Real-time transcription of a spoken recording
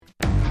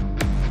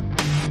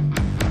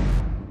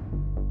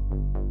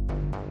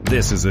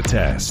This is a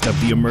test of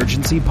the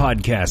emergency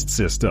podcast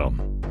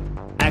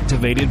system.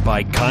 Activated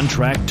by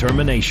contract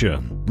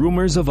termination.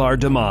 Rumors of our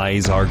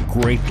demise are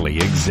greatly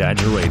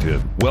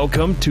exaggerated.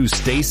 Welcome to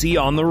Stacy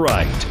on the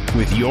Right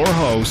with your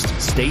host,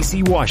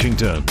 Stacy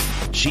Washington.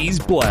 She's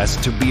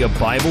blessed to be a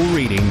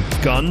Bible-reading,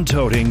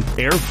 gun-toting,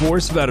 Air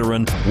Force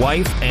veteran,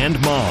 wife,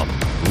 and mom.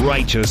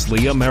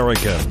 Righteously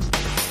American.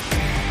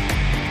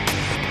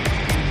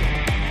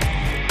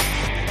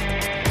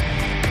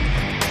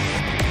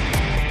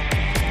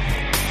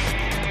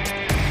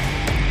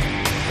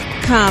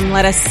 Come,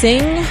 let us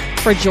sing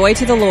for joy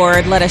to the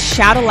Lord. Let us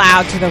shout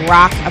aloud to the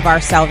rock of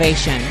our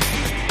salvation.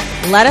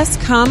 Let us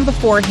come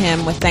before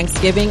him with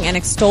thanksgiving and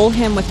extol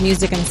him with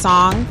music and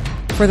song.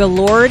 For the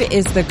Lord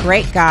is the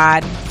great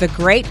God, the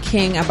great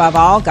King above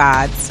all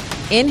gods.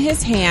 In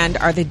his hand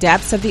are the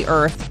depths of the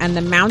earth, and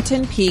the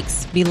mountain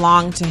peaks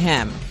belong to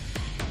him.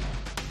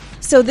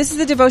 So this is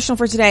the devotional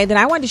for today that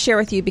I wanted to share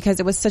with you because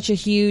it was such a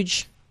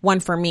huge one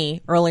for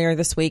me earlier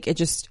this week. It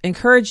just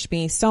encouraged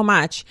me so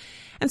much.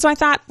 And so I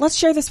thought, let's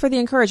share this for the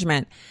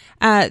encouragement.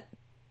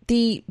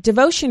 The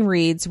devotion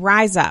reads,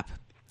 Rise Up.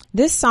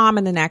 This psalm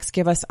and the next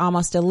give us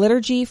almost a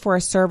liturgy for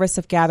a service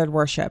of gathered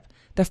worship.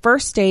 The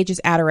first stage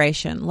is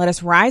adoration. Let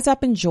us rise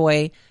up in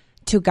joy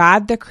to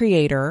God the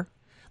Creator.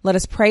 Let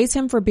us praise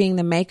him for being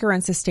the maker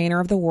and sustainer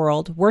of the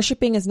world.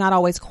 Worshiping is not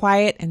always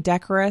quiet and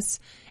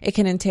decorous. It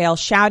can entail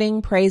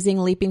shouting, praising,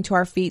 leaping to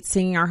our feet,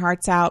 singing our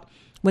hearts out.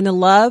 When the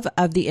love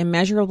of the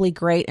immeasurably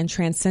great and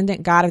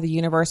transcendent God of the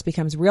universe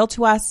becomes real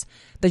to us,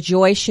 the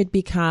joy should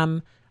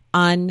become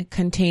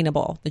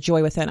uncontainable, the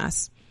joy within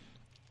us.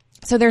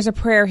 So there's a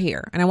prayer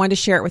here, and I wanted to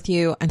share it with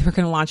you, and we're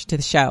going to launch into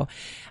the show.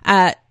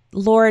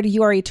 Lord,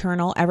 you are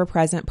eternal,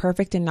 ever-present,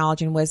 perfect in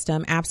knowledge and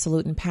wisdom,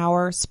 absolute in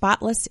power,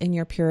 spotless in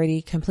your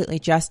purity, completely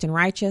just and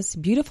righteous,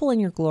 beautiful in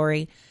your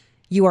glory.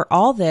 You are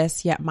all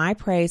this, yet my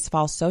praise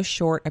falls so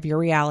short of your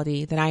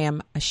reality that I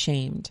am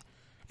ashamed.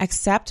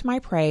 Accept my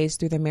praise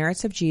through the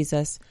merits of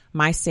Jesus,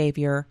 my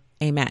Savior.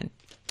 Amen.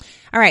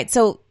 All right,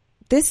 so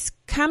this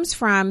comes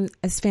from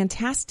a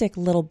fantastic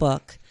little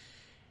book.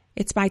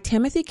 It's by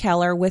Timothy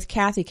Keller with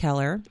Kathy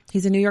Keller.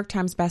 He's a New York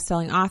Times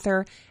bestselling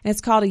author, and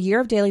it's called A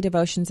Year of Daily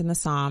Devotions in the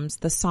Psalms,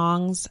 the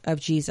Songs of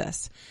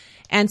Jesus.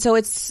 And so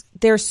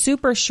they're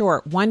super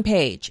short, one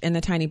page in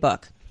the tiny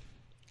book.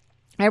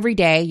 Every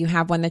day you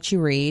have one that you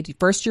read.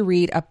 First you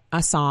read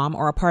a psalm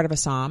or a part of a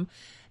psalm.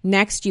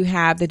 Next, you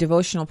have the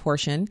devotional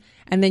portion,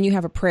 and then you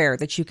have a prayer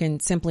that you can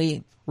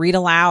simply read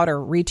aloud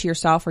or read to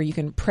yourself, or you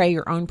can pray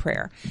your own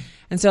prayer.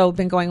 And so I've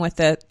been going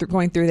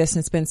through this, and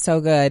it's been so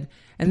good.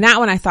 And that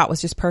one I thought was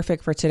just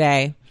perfect for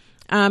today.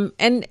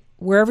 And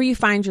wherever you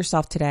find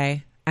yourself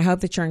today, I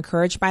hope that you're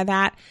encouraged by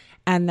that,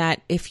 and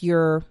that if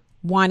you're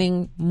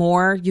wanting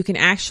more, you can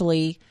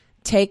actually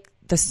take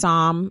the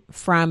psalm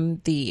from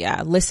the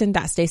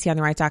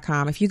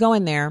listen.stacyontheright.com. If you go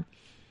in there,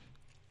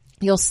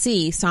 you'll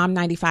see Psalm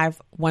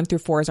 95, 1 through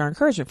 4 is our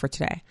encouragement for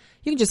today.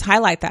 You can just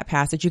highlight that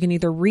passage. You can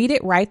either read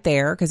it right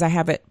there, because I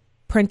have it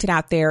printed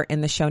out there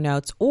in the show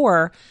notes,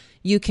 or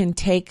you can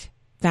take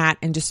that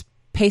and just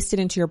paste it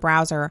into your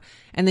browser,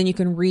 and then you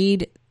can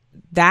read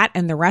that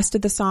and the rest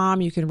of the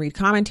psalm. You can read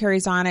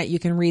commentaries on it. You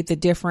can read the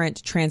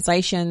different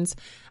translations.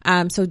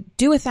 So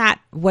do with that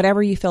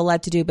whatever you feel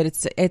led to do,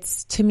 but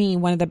it's to me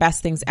one of the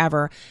best things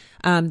ever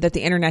that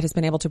the internet has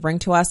been able to bring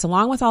to us,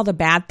 along with all the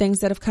bad things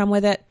that have come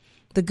with it.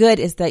 The good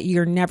is that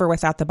you're never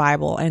without the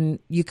Bible, and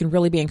you can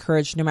really be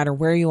encouraged no matter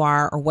where you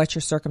are or what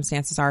your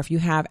circumstances are. If you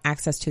have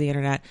access to the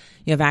internet,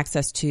 you have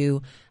access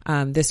to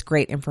this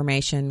great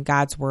information,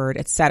 God's word,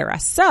 etc.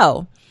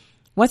 So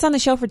what's on the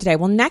show for today?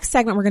 Well, next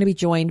segment, we're going to be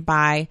joined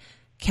by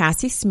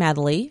Cassie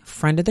Smedley,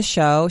 friend of the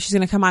show. She's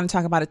going to come on and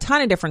talk about a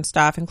ton of different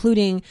stuff,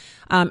 including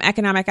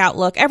economic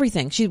outlook,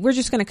 everything. We're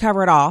just going to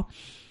cover it all.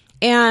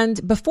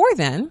 And before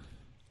then,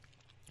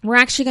 we're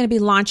actually going to be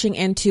launching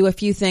into a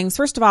few things.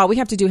 First of all, we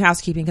have to do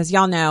housekeeping because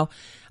y'all know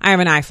I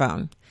have an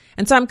iPhone.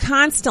 And so I'm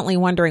constantly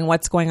wondering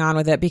what's going on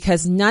with it,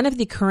 because none of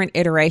the current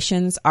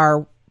iterations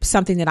are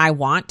something that I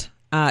want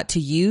to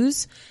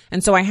use.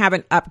 And so I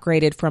haven't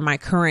upgraded from my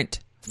current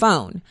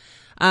phone.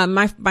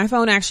 My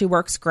phone actually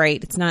works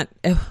great. It's not,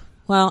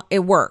 well, it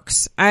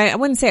works. I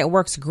wouldn't say it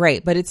works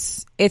great, but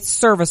it's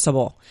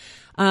serviceable.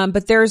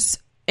 But there's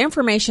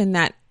information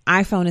that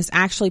iPhone is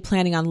actually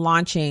planning on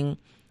launching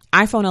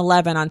iPhone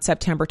 11 on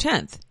September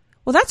 10th.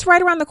 Well, that's right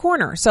around the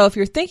corner. So if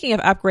you're thinking of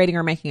upgrading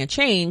or making a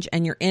change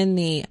and you're in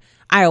the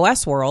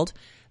iOS world,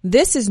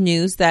 this is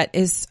news that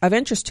is of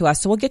interest to us.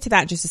 So we'll get to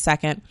that in just a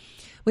second.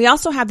 We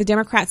also have the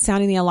Democrats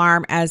sounding the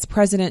alarm as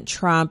President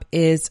Trump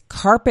is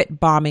carpet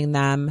bombing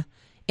them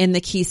in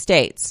the key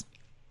states.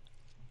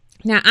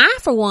 Now, I,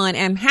 for one,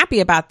 am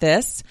happy about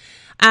this.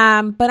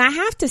 But I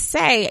have to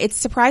say, it's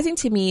surprising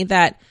to me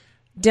that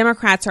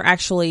Democrats are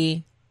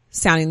actually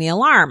sounding the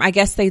alarm. I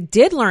guess they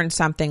did learn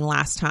something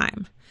last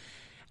time.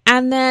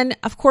 And then,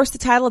 of course, the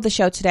title of the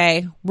show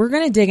today, we're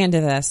going to dig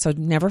into this, so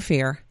never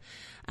fear.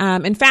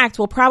 In fact,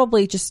 we'll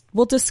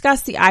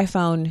discuss the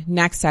iPhone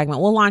next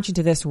segment. We'll launch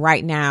into this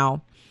right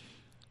now.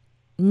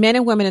 men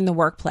and women in the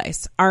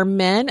workplace. Are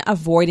men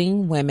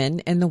avoiding women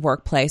in the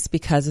workplace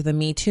because of the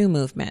Me Too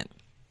movement?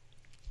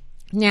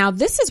 Now,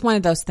 this is one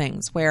of those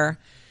things where,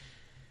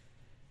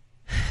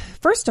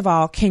 first of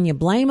all, can you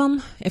blame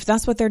them if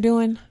that's what they're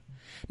doing?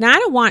 Now, I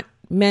don't want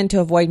men to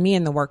avoid me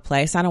in the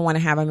workplace. I don't want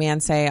to have a man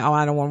say, oh,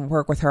 I don't want to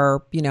work with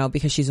her,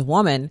 because she's a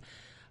woman.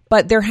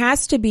 But there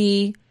has to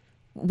be,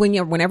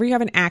 whenever you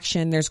have an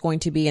action, there's going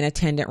to be an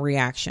attendant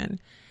reaction.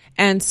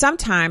 And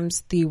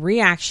sometimes the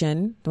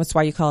reaction, that's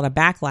why you call it a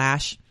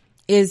backlash,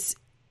 is,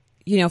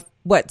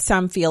 what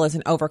some feel is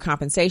an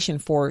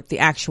overcompensation for the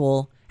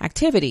actual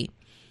activity.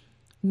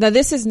 Now,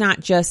 this is not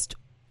just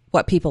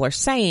what people are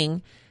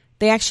saying.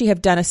 They actually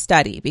have done a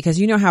study, because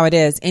you know how it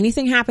is.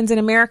 Anything happens in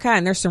America,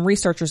 and there's some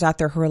researchers out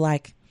there who are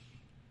like,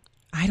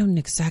 I don't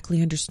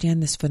exactly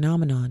understand this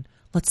phenomenon.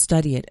 Let's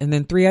study it. And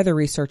then 3 other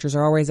researchers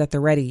are always at the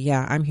ready.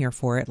 Yeah, I'm here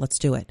for it. Let's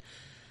do it.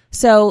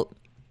 So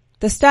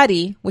the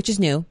study, which is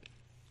new,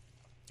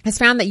 has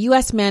found that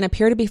U.S. men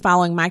appear to be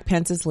following Mike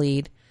Pence's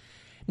lead.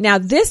 Now,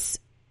 this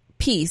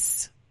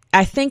piece,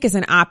 I think, is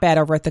an op-ed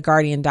over at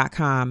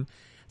theguardian.com.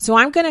 So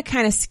I'm going to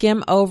kind of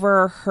skim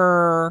over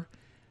her.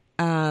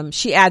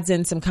 She adds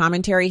in some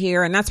commentary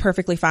here, and that's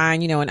perfectly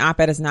fine. An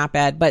op-ed is an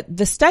op-ed, but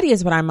the study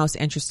is what I'm most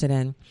interested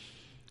in.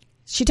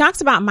 She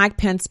talks about Mike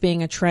Pence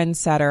being a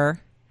trendsetter,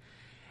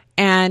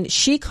 and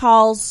she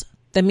calls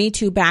the Me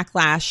Too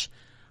backlash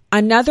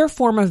another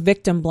form of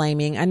victim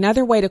blaming,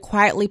 another way to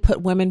quietly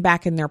put women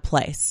back in their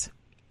place.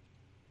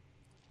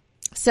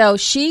 So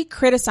she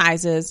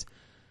criticizes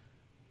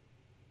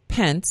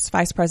Pence,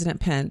 Vice President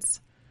Pence,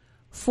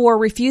 for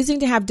refusing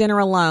to have dinner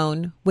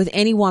alone with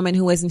any woman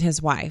who isn't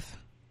his wife.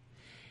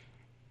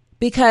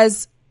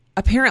 Because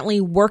apparently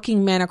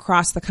working men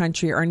across the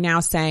country are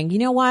now saying, you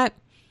know what?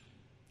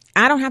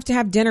 I don't have to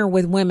have dinner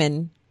with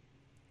women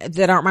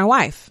that aren't my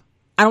wife.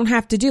 I don't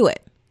have to do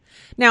it.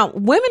 Now,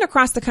 women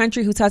across the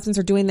country whose husbands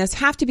are doing this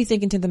have to be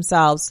thinking to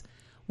themselves,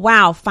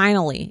 wow,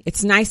 finally,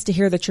 it's nice to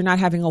hear that you're not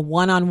having a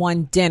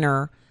one-on-one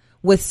dinner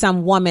with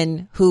some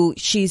woman who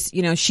she's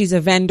a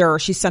vendor or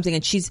she's something,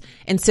 and she's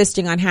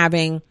insisting on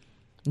having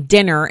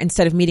dinner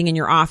instead of meeting in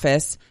your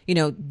office,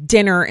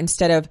 dinner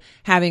instead of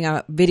having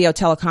a video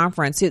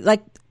teleconference.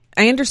 Like,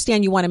 I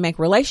understand you want to make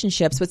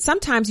relationships, but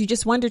sometimes you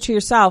just wonder to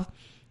yourself,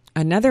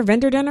 another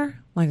vendor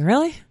dinner? Like,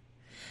 really?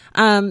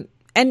 And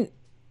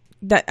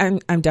that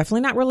I'm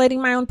definitely not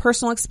relating my own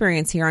personal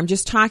experience here. I'm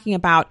just talking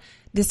about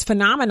this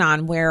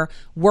phenomenon where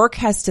work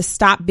has to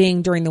stop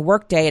being during the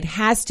workday. It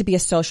has to be a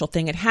social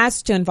thing. It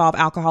has to involve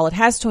alcohol. It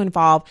has to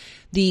involve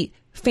the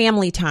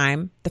family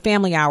time, the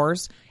family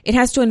hours. It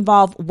has to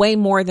involve way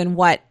more than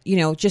what,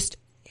 just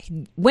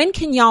when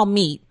can y'all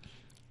meet,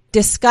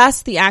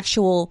 discuss the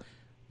actual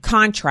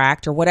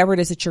contract or whatever it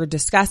is that you're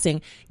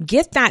discussing,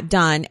 get that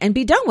done and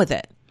be done with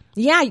it.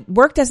 Yeah,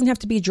 work doesn't have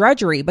to be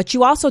drudgery, but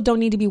you also don't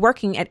need to be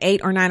working at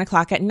 8 or 9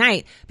 o'clock at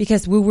night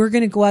because we're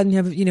going to go out and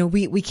have,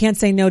 we can't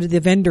say no to the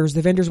vendors.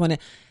 The vendors want to,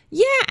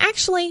 yeah,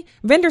 actually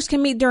vendors can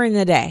meet during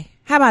the day.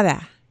 How about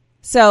that?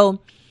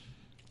 So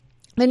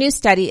the new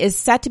study is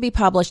set to be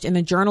published in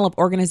the Journal of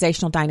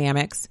Organizational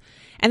Dynamics.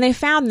 And they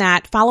found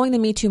that following the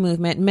Me Too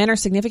movement, men are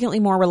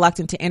significantly more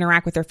reluctant to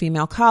interact with their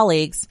female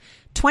colleagues.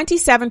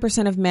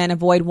 27% of men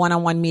avoid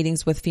one-on-one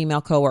meetings with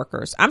female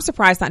coworkers. I'm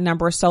surprised that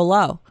number is so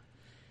low.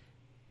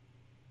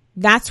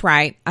 That's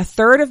right. A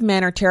third of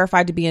men are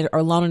terrified to be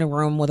alone in a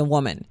room with a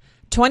woman.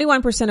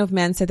 21% of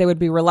men said they would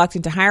be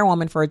reluctant to hire a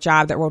woman for a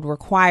job that would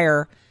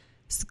require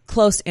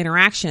close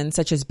interaction,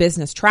 such as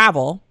business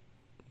travel.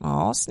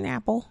 Oh,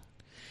 Snapple.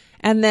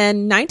 And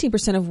then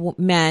 19% of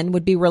men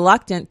would be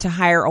reluctant to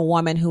hire a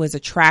woman who is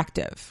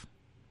attractive.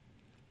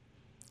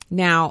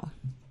 Now,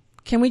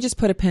 can we just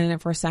put a pin in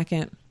it for a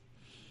second?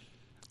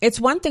 It's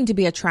one thing to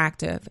be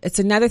attractive. It's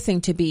another thing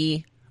to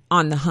be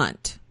on the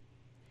hunt.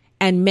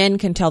 And men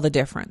can tell the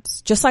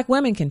difference, just like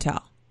women can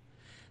tell.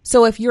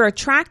 So if you're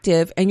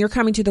attractive and you're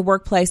coming to the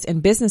workplace in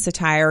business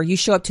attire, you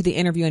show up to the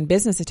interview in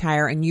business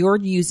attire and you're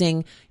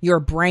using your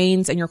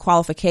brains and your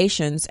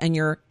qualifications and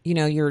your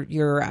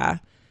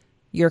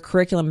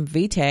curriculum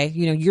vitae,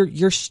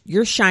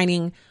 you're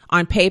shining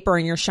on paper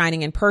and you're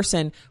shining in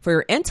person for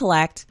your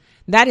intellect.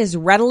 That is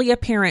readily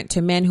apparent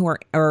to men who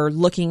are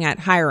looking at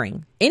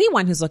hiring.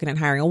 Anyone who's looking at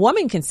hiring, a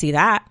woman can see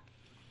that.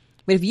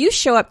 But if you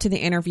show up to the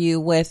interview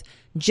with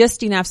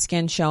just enough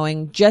skin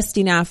showing, just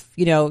enough,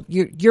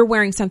 you're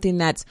wearing something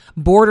that's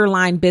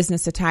borderline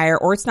business attire,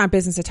 or it's not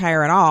business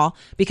attire at all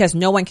because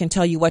no one can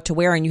tell you what to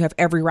wear and you have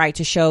every right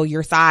to show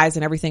your thighs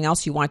and everything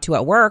else you want to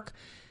at work.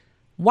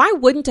 Why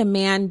wouldn't a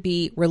man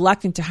be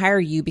reluctant to hire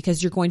you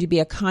because you're going to be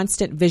a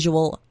constant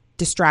visual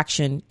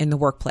distraction in the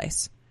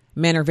workplace?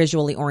 Men are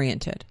visually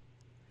oriented.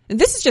 And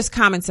this is just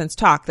common sense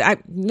talk.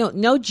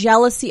 No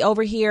jealousy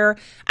over here.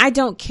 I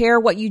don't care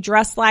what you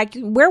dress like.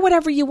 Wear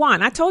whatever you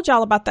want. I told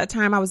y'all about that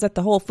time I was at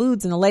the Whole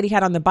Foods and the lady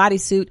had on the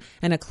bodysuit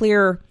and a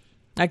clear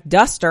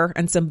duster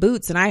and some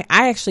boots. And I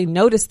actually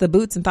noticed the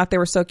boots and thought they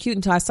were so cute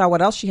until I saw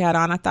what else she had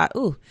on. I thought,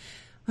 ooh,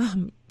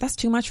 that's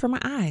too much for my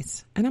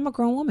eyes. And I'm a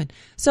grown woman.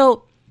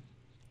 So,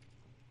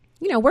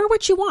 wear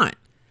what you want.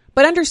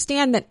 But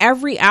understand that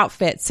every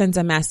outfit sends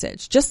a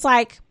message. Just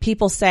like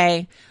people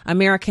say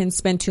Americans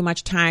spend too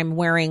much time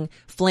wearing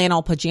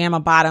flannel pajama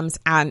bottoms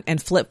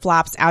and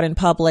flip-flops out in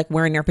public,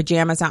 wearing their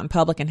pajamas out in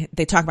public, and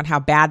they talk about how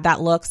bad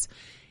that looks.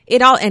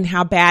 And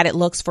how bad it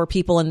looks for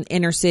people in the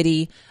inner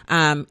city,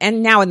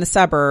 and now in the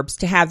suburbs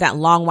to have that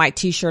long white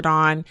t-shirt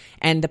on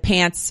and the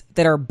pants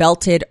that are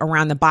belted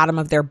around the bottom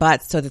of their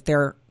butts so that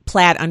their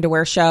plaid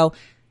underwear show.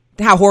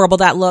 How horrible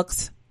that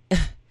looks.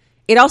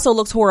 It also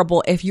looks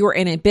horrible if you're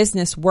in a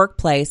business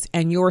workplace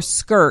and your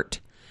skirt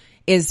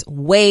is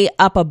way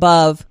up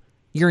above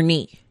your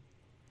knee.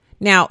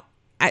 Now,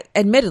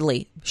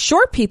 admittedly,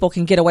 short people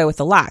can get away with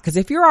a lot, because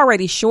if you're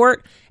already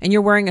short and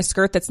you're wearing a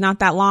skirt that's not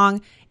that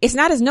long, it's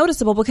not as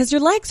noticeable because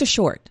your legs are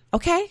short.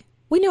 Okay?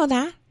 We know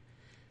that.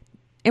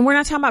 And we're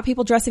not talking about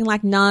people dressing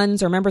like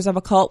nuns or members of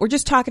a cult. We're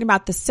just talking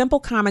about the simple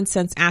common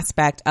sense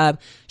aspect of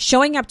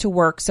showing up to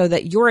work so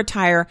that your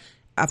attire,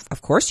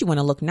 of course you want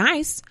to look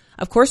nice.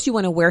 Of course you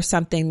want to wear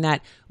something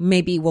that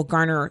maybe will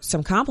garner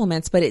some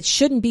compliments, but it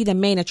shouldn't be the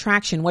main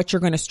attraction, what you're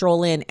going to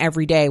stroll in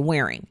every day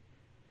wearing.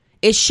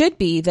 It should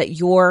be that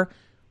your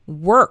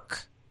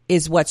work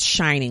is what's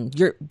shining.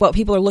 What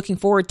people are looking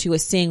forward to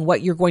is seeing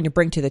what you're going to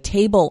bring to the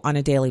table on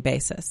a daily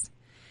basis.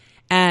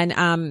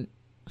 And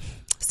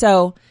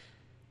so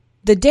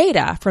the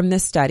data from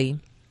this study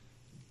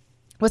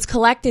was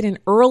collected in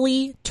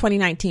early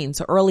 2019,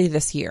 so early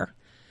this year,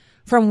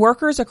 from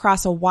workers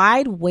across a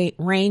wide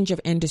range of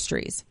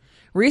industries.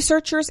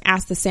 Researchers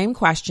asked the same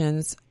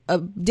questions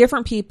of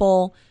different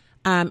people,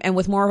 and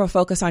with more of a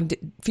focus on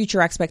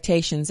future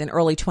expectations in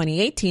early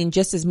 2018,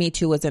 just as Me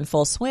Too was in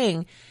full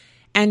swing.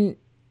 And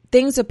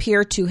things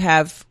appear to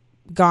have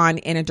gone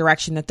in a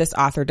direction that this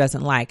author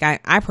doesn't like.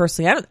 I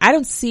personally, I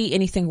don't see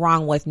anything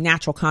wrong with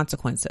natural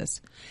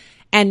consequences.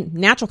 And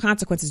natural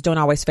consequences don't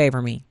always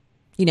favor me.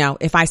 You know,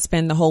 if I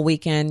spend the whole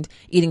weekend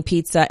eating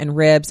pizza and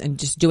ribs and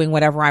just doing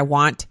whatever I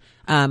want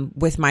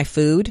with my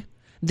food,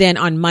 then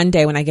on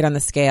Monday when I get on the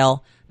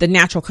scale, the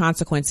natural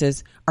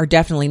consequences are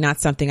definitely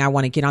not something I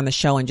want to get on the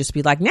show and just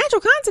be like,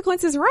 natural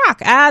consequences rock.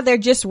 They're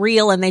just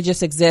real and they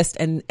just exist,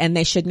 and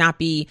they should not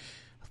be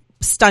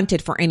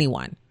stunted for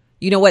anyone.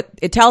 You know what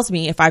it tells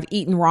me? If I've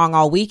eaten wrong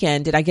all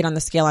weekend, did I get on the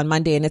scale on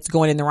Monday and it's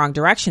going in the wrong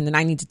direction, then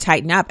I need to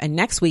tighten up. And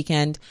next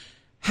weekend,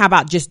 how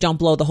about just don't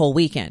blow the whole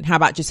weekend? How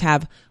about just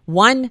have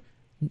one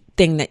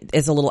thing that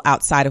is a little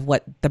outside of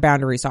what the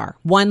boundaries are?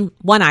 One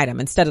item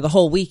instead of the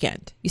whole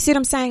weekend. You see what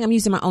I'm saying? I'm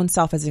using my own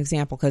self as an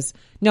example because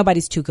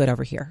nobody's too good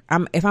over here.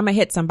 If I'm going to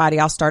hit somebody,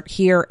 I'll start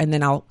here and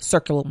then I'll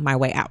circle my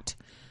way out.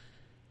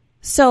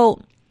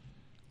 So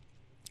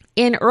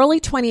in early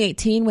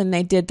 2018, when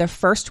they did the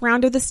first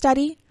round of the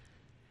study,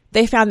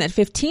 they found that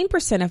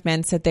 15% of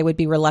men said they would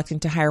be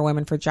reluctant to hire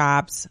women for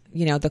jobs,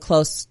 you know, the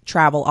close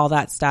travel, all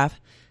that stuff,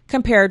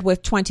 compared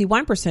with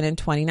 21% in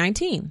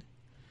 2019.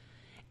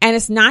 And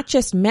it's not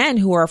just men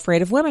who are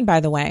afraid of women, by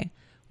the way.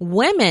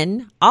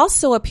 Women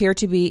also appear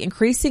to be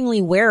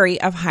increasingly wary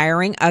of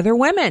hiring other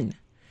women.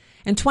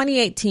 In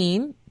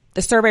 2018,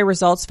 the survey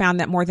results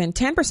found that more than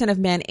 10% of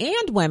men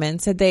and women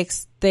said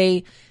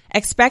they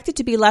expected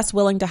to be less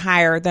willing to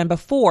hire than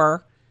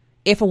before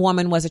if a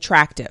woman was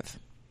attractive.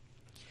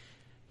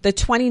 The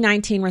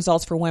 2019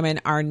 results for women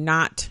are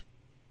not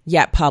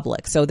yet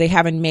public, so they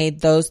haven't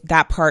made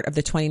that part of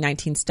the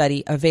 2019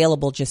 study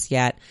available just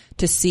yet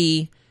to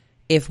see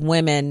if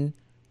women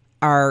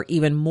are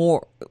even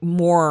more,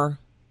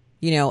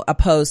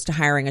 opposed to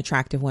hiring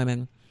attractive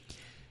women.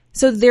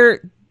 So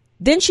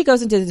then she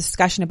goes into the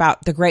discussion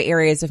about the gray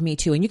areas of Me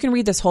Too. And you can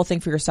read this whole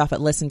thing for yourself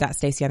at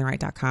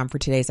listen.stacyontheright.com for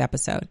today's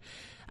episode,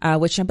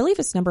 which I believe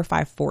is number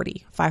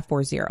 540.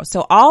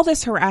 So all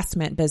this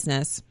harassment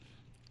business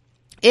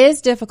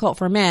is difficult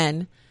for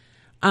men,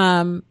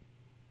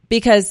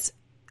 because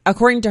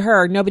according to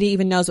her, nobody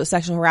even knows what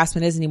sexual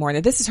harassment is anymore.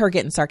 Now, this is her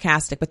getting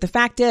sarcastic, but the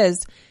fact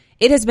is,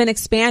 it has been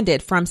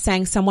expanded from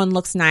saying someone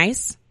looks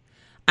nice,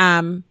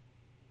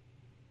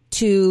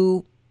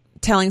 to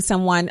telling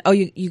someone, oh,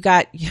 you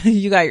got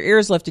your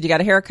ears lifted, you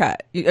got a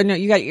haircut. You got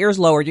your ears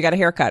lowered, you got a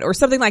haircut, or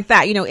something like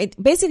that. You know,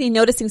 it basically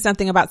noticing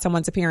something about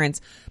someone's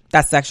appearance,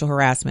 that's sexual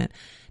harassment.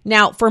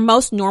 Now, for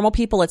most normal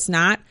people, it's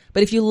not.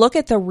 But if you look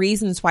at the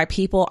reasons why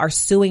people are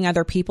suing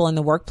other people in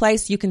the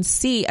workplace, you can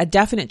see a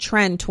definite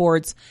trend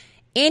towards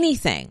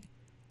anything.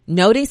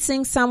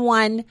 Noticing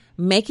someone,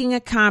 making a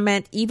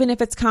comment, even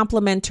if it's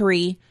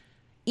complimentary,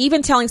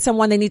 even telling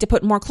someone they need to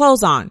put more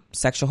clothes on,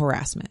 sexual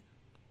harassment.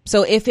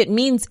 So if it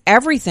means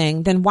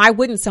everything, then why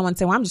wouldn't someone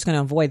say, well, I'm just going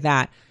to avoid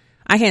that.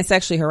 I can't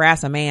sexually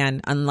harass a man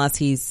unless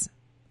he's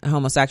a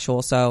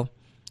homosexual. So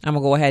I'm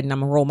going to go ahead and I'm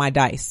going to roll my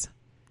dice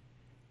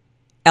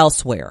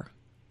elsewhere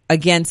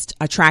against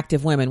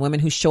attractive women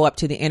who show up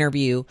to the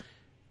interview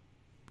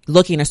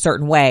looking a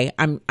certain way.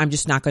 I'm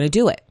just not going to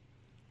do it.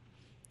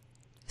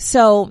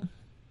 So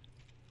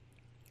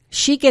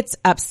she gets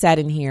upset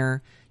in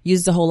here,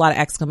 uses a whole lot of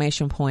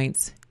exclamation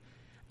points,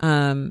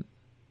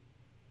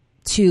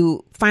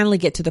 to finally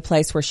get to the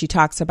place where she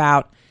talks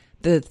about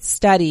the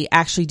study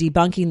actually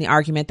debunking the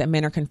argument that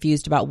men are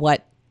confused about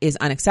what is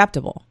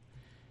unacceptable.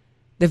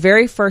 The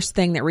very first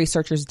thing that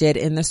researchers did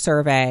in the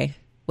survey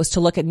was to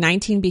look at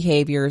 19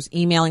 behaviors,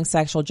 emailing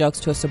sexual jokes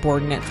to a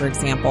subordinate, for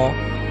example,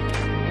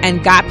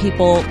 and got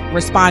people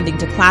responding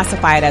to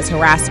classify it as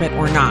harassment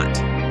or not.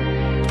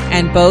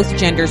 And both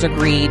genders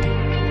agreed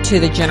to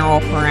the general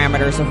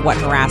parameters of what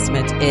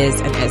harassment is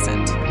and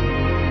isn't.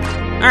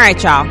 All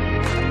right, y'all.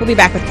 We'll be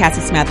back with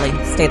Cassie Smedley.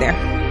 Stay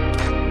there.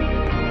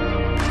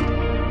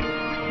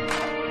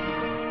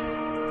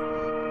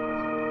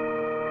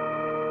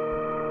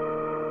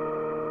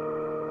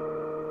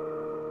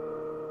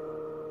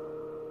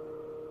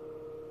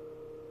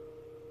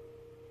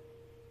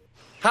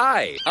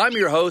 Hi, I'm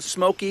your host,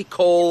 Smokey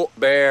Cole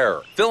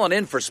Bear. Filling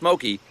in for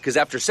Smokey, because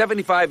after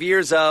 75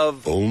 years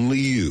of... Only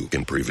you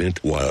can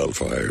prevent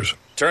wildfires.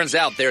 Turns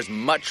out there's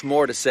much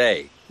more to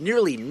say.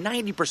 Nearly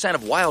 90%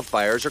 of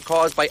wildfires are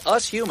caused by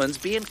us humans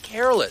being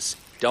careless,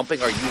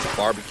 dumping our used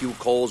barbecue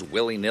coals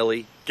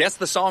willy-nilly. Guess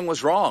the song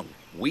was wrong.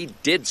 We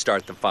did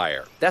start the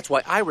fire. That's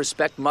why I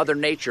respect Mother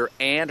Nature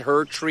and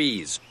her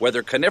trees,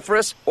 whether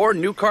coniferous or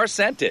new car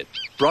scented.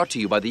 Brought to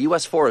you by the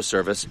U.S. Forest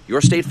Service, your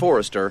state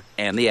forester,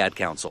 and the Ad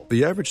Council.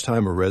 The average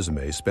time a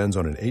resume spends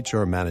on an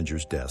HR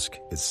manager's desk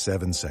is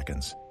 7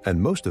 seconds, and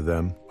most of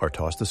them are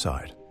tossed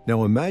aside.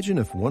 Now imagine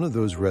if one of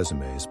those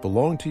resumes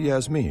belonged to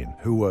Yasmin,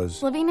 who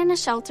was living in a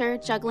shelter,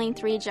 juggling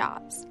 3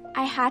 jobs.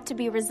 I had to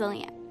be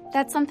resilient.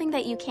 That's something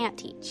that you can't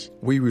teach.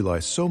 We rely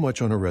so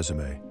much on a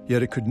resume,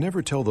 yet it could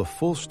never tell the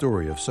full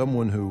story of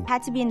someone who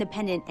had to be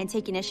independent and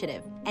take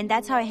initiative. And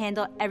that's how I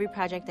handle every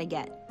project I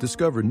get.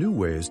 Discover new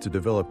ways to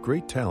develop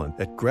great talent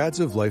at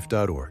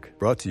gradsoflife.org.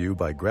 Brought to you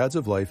by Grads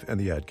of Life and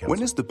the Ad Council.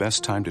 When is the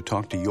best time to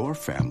talk to your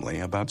family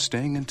about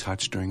staying in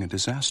touch during a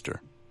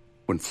disaster?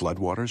 When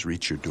floodwaters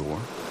reach your door?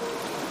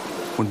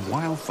 When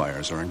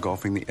wildfires are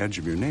engulfing the edge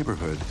of your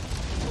neighborhood?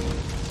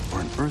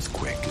 Or an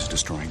earthquake is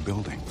destroying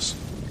buildings?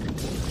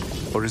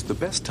 Or is the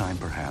best time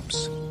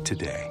perhaps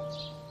today?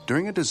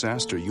 During a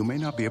disaster, you may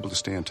not be able to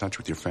stay in touch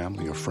with your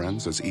family or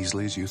friends as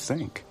easily as you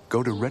think.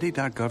 Go to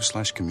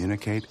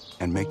ready.gov/communicate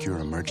and make your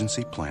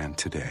emergency plan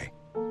today.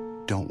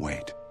 Don't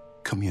wait.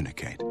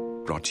 Communicate.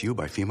 Brought to you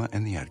by FEMA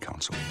and the Ad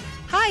Council.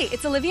 Hi,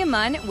 it's Olivia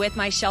Munn with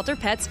my shelter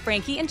pets,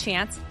 Frankie and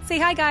Chance. Say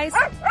hi, guys.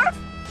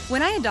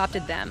 When I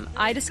adopted them,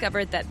 I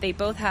discovered that they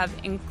both have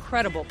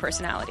incredible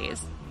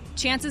personalities.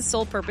 Chance's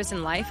sole purpose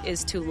in life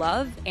is to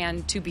love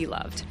and to be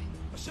loved.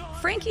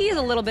 Frankie is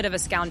a little bit of a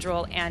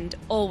scoundrel and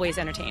always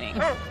entertaining.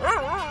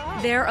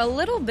 They're a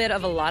little bit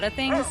of a lot of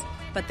things,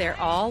 but they're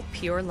all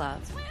pure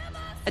love.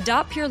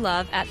 Adopt pure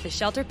love at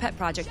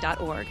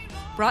theshelterpetproject.org.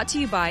 Brought to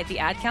you by the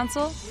Ad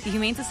Council, the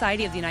Humane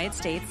Society of the United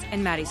States,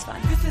 and Maddie's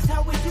Fund. This is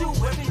how we do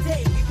every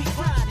day. We be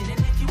grinding, and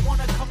if you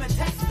want to come and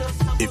test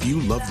us... If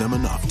you love them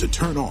enough to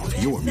turn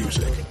off your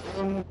music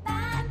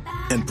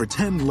and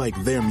pretend like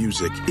their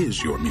music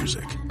is your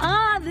music.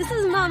 This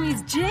is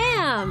Mommy's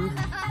jam.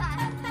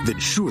 Then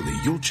surely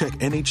you'll check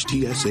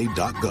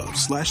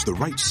nhtsa.gov/the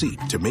right seat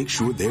to make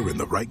sure they're in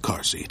the right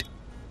car seat.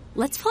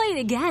 Let's play it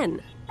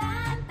again.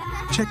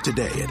 Check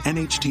today at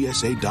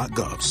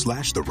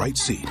nhtsa.gov/the right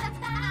seat.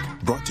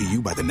 Brought to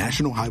you by the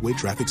National Highway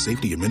Traffic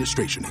Safety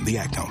Administration and the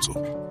Ad Council.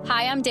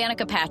 Hi, I'm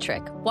Danica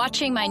Patrick.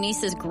 Watching my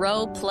nieces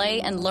grow, play,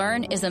 and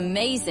learn is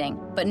amazing,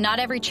 but not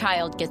every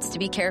child gets to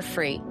be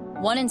carefree.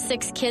 1 in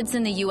 6 kids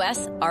in the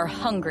U.S. are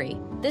hungry.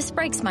 This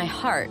breaks my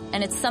heart,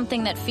 and it's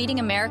something that Feeding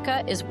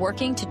America is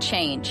working to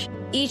change.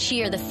 Each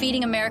year, the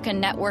Feeding America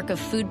network of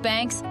food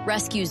banks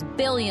rescues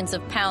billions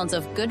of pounds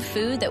of good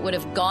food that would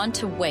have gone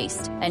to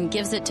waste and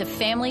gives it to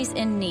families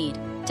in need.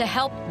 To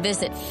help,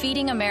 visit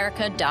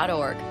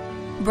feedingamerica.org.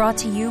 Brought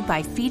to you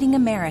by Feeding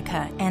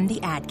America and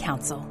the Ad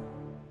Council.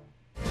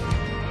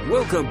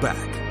 Welcome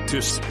back to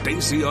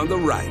Stacy on the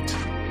Right.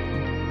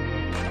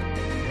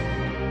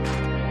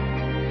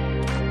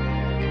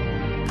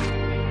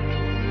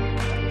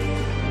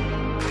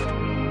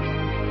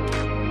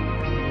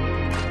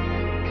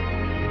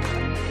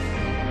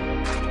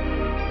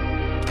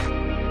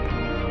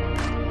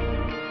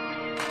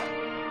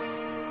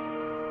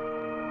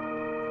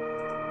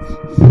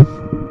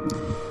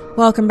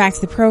 Welcome back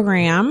to the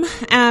program.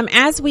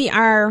 As we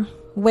are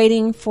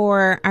waiting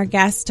for our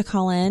guests to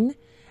call in,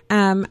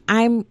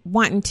 I'm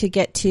wanting to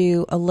get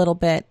to a little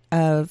bit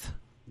of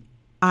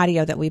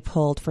audio that we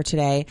pulled for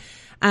today.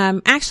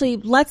 Actually,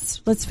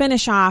 let's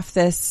finish off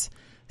this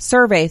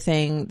survey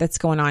thing that's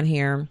going on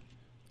here.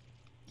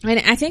 And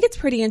I think it's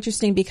pretty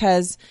interesting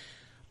because,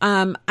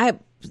 if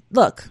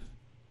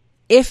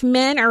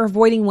men are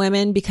avoiding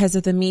women because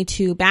of the Me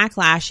Too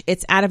backlash,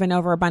 it's out of an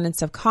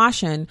overabundance of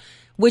caution,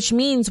 which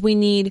means we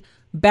need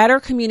better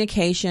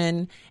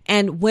communication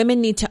and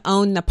women need to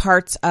own the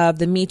parts of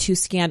the Me Too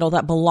scandal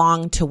that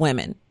belong to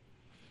women.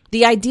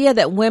 The idea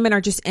that women are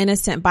just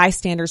innocent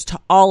bystanders to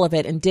all of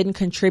it and didn't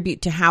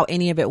contribute to how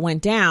any of it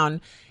went down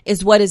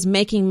is what is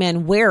making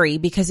men wary,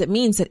 because it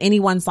means that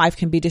anyone's life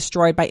can be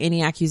destroyed by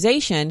any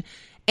accusation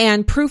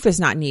and proof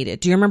is not needed.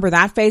 Do you remember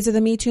that phase of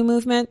the Me Too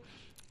movement?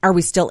 Are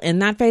we still in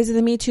that phase of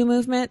the Me Too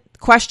movement?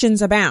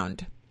 Questions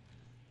abound.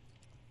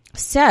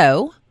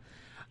 So,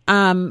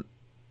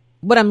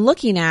 what I'm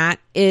looking at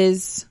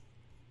is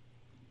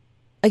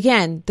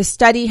again, the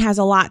study has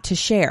a lot to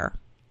share.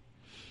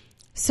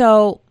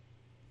 So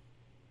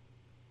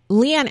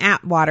Leanne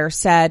Atwater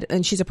said,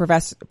 and she's a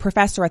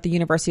professor at the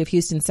University of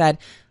Houston, said,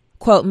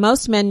 quote,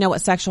 most men know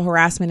what sexual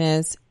harassment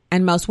is,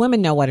 and most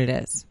women know what it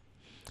is.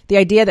 The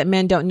idea that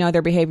men don't know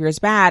their behavior is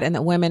bad and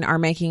that women are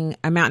making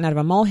a mountain out of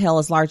a molehill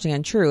is largely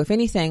untrue. If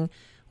anything,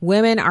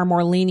 women are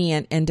more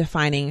lenient in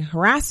defining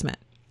harassment.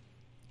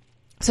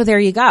 So there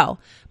you go.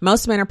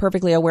 Most men are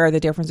perfectly aware of the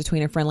difference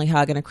between a friendly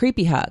hug and a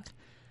creepy hug.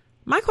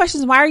 My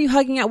question is, why are you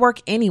hugging at work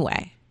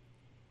anyway?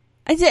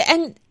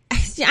 And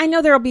I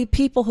know there will be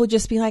people who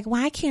just be like,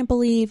 well, I can't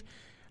believe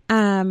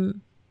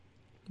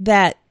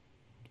that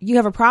you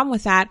have a problem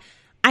with that.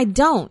 I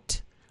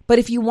don't. But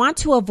if you want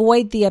to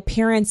avoid the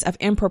appearance of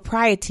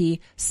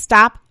impropriety,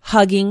 stop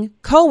hugging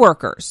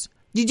coworkers.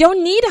 You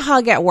don't need a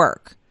hug at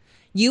work.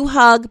 You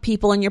hug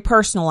people in your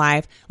personal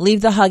life. Leave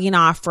the hugging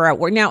off for at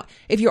work. Now,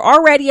 if you're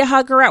already a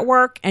hugger at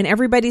work and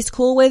everybody's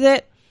cool with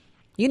it,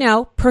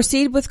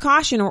 proceed with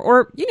caution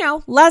or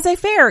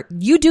laissez-faire.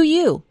 You do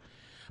you.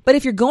 But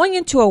if you're going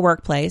into a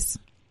workplace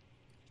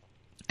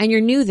and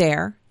you're new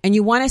there and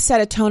you want to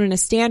set a tone and a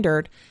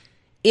standard,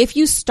 if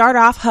you start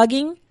off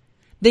hugging,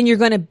 then you're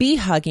going to be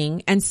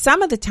hugging. And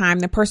some of the time,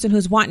 the person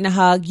who's wanting to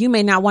hug, you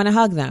may not want to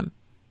hug them.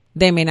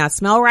 They may not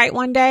smell right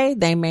one day.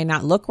 They may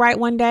not look right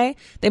one day.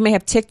 They may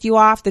have ticked you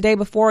off the day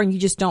before and you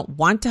just don't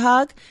want to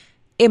hug.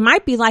 It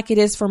might be like it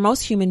is for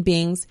most human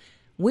beings.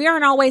 We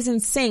aren't always in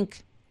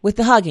sync with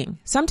the hugging.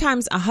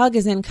 Sometimes a hug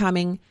is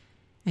incoming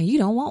and you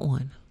don't want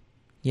one.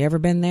 You ever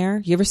been there?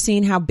 You ever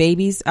seen how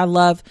babies,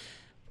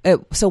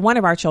 so one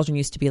of our children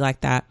used to be like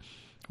that,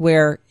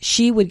 where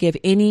she would give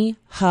any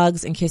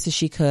hugs and kisses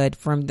she could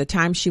from the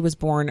time she was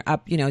born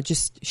up,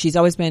 she's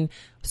always been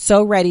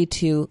so ready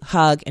to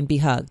hug and be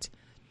hugged.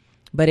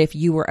 But if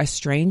you were a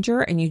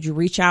stranger and you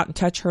reach out and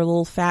touch her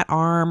little fat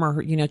arm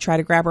or, try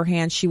to grab her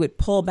hand, she would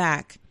pull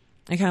back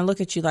and kind of look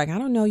at you like, I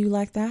don't know you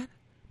like that.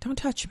 Don't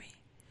touch me.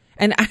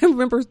 And I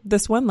remember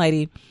this one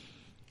lady,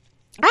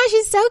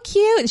 she's so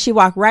cute. And she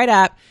walked right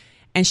up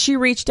and she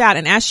reached out.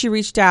 And as she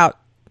reached out,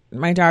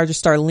 my daughter just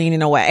started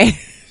leaning away.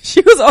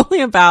 She was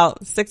only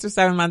about 6 or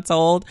 7 months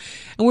old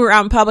and we were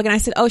out in public and I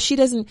said, she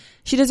doesn't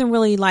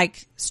really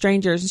like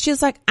strangers. And she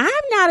was like,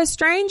 I'm not a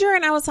stranger.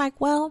 And I was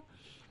like, well,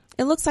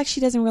 it looks like she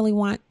doesn't really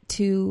want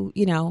to,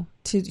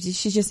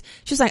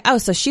 she's like,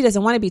 so she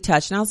doesn't want to be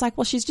touched. And I was like,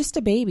 well, she's just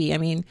a baby. I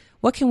mean,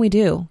 what can we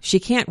do? She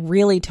can't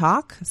really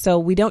talk. So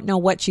we don't know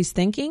what she's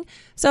thinking.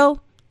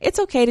 So it's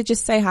okay to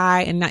just say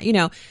hi and not,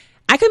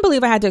 I couldn't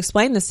believe I had to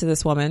explain this to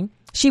this woman.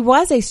 She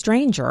was a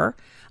stranger.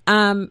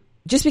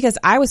 Just because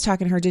I was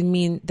talking to her didn't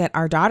mean that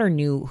our daughter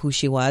knew who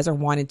she was or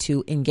wanted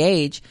to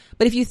engage.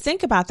 But if you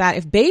think about that,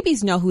 if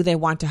babies know who they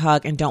want to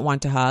hug and don't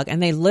want to hug,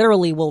 and they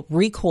literally will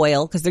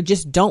recoil because they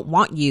just don't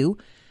want you,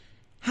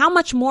 how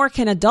much more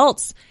can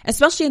adults,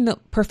 especially in the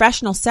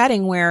professional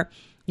setting where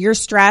you're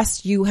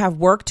stressed, you have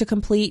work to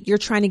complete, you're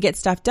trying to get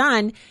stuff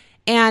done.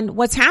 And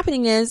what's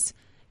happening is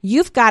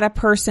you've got a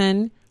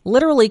person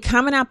literally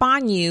coming up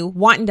on you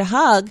wanting to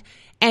hug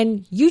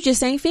and you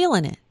just ain't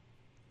feeling it.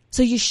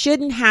 So you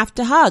shouldn't have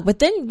to hug. But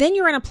then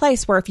you're in a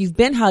place where if you've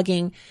been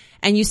hugging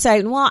and you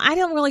say, well, I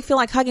don't really feel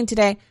like hugging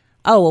today.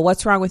 Oh, well,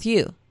 what's wrong with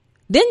you?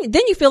 Then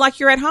you feel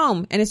like you're at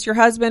home and it's your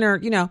husband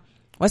or,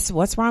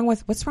 what's wrong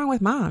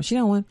with mom? She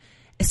don't want.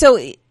 So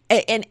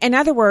in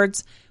other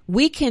words,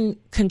 we can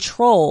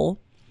control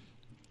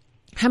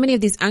how many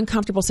of these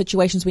uncomfortable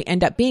situations we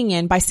end up being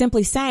in by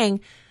simply saying,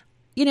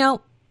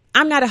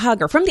 I'm not a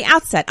hugger. From the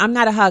outset, I'm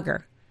not a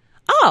hugger.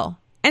 Oh.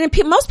 And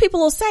most people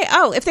will say,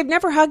 if they've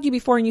never hugged you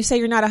before and you say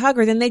you're not a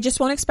hugger, then they just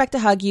won't expect to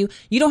hug you.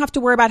 You don't have to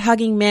worry about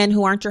hugging men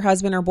who aren't your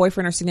husband or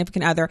boyfriend or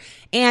significant other.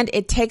 And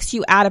it takes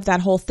you out of that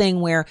whole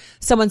thing where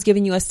someone's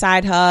giving you a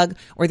side hug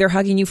or they're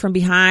hugging you from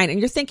behind. And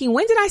you're thinking,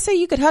 when did I say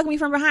you could hug me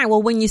from behind?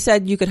 Well, when you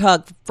said you could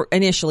hug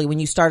initially, when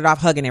you started off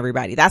hugging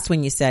everybody, that's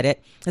when you said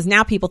it. Because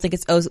now people think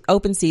it's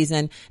open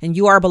season and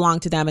you belong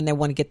to them and they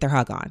want to get their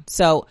hug on.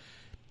 So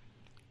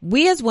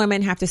we as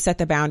women have to set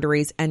the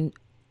boundaries and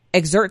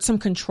exert some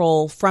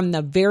control from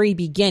the very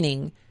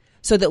beginning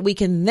so that we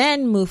can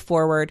then move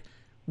forward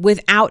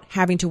without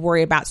having to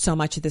worry about so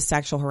much of the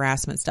sexual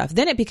harassment stuff.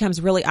 Then it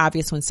becomes really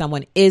obvious when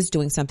someone is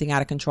doing something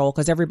out of control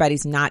because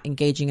everybody's not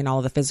engaging in all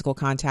of the physical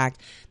contact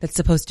that's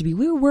supposed to be,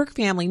 we're work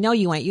family. No,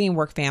 you ain't. You ain't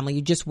work family.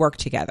 You just work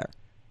together.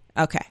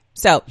 Okay.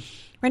 So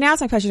right now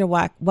it's my pleasure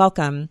to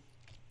welcome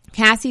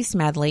Cassie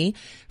Smedley,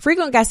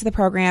 frequent guest of the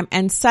program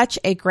and such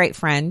a great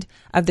friend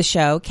of the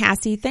show.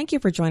 Cassie, thank you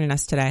for joining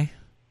us today.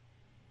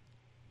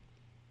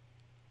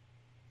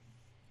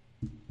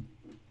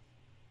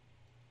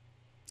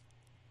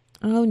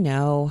 Oh,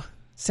 no.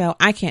 So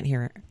I can't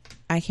hear it.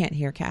 I can't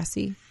hear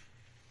Cassie.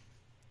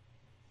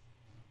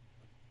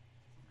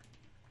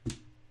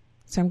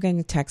 So I'm going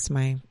to text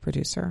my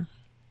producer.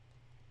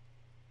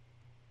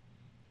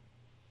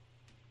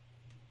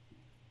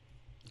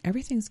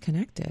 Everything's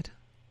connected.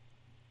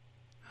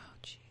 Oh,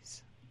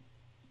 jeez.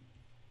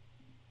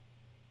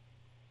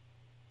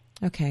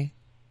 Okay.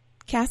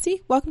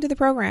 Cassie, welcome to the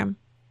program.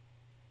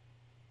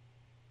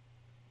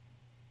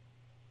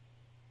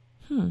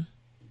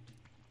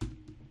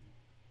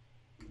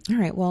 All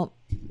right. Well,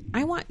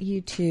 I want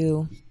you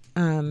to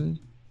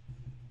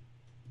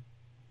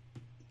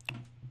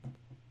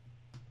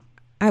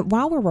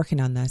while we're working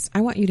on this,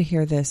 I want you to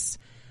hear this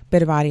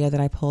bit of audio that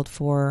I pulled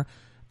for.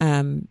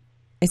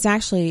 It's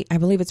actually, I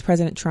believe it's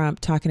President Trump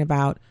talking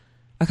about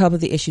a couple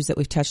of the issues that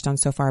we've touched on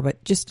so far,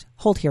 but just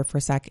hold here for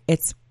a sec.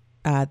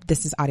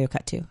 This is audio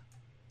cut 2.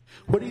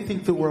 What do you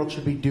think the world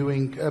should be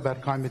doing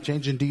about climate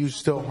change, and do you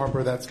still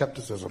harbor that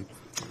skepticism?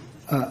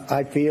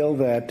 I feel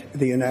that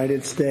the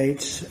United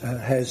States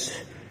has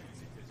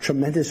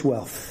tremendous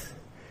wealth.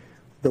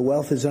 The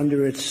wealth is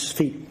under its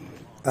feet.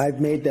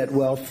 I've made that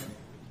wealth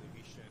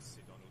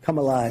come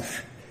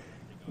alive.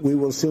 We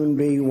will soon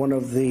be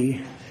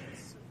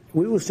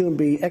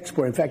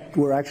exporting. In fact,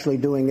 we're actually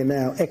doing it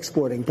now,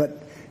 exporting.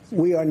 But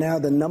we are now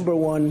the number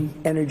one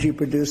energy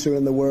producer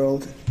in the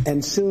world,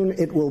 and soon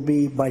it will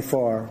be by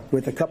far,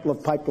 with a couple of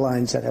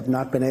pipelines that have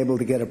not been able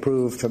to get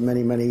approved for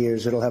many, many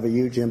years. It'll have a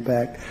huge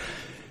impact.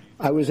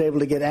 I was able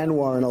to get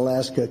ANWR in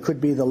Alaska,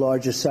 could be the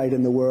largest site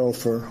in the world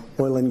for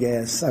oil and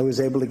gas. I was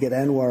able to get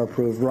ANWR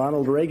approved.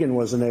 Ronald Reagan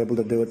wasn't able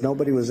to do it.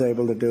 Nobody was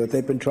able to do it.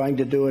 They've been trying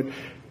to do it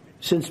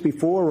since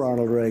before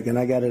Ronald Reagan.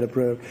 I got it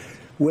approved.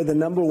 We're the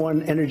number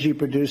one energy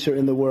producer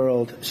in the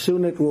world.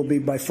 Soon it will be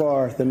by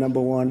far the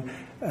number one.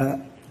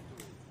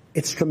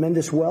 It's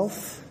tremendous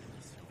wealth,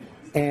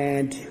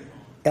 and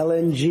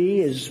LNG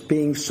is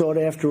being sought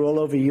after all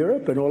over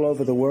Europe and all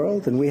over the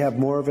world, and we have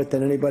more of it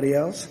than anybody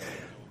else.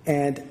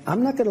 And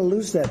I'm not going to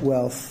lose that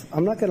wealth.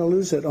 I'm not going to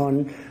lose it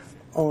on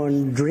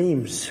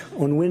dreams,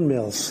 on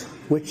windmills,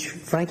 which,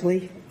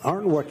 frankly,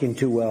 aren't working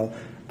too well.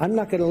 I'm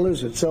not going to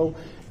lose it. So,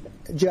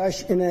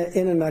 Josh, in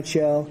a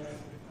nutshell,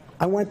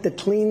 I want the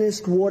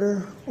cleanest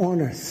water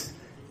on earth.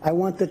 I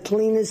want the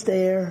cleanest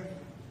air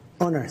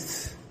on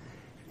earth.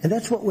 And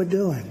that's what we're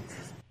doing.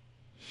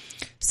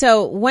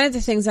 So one of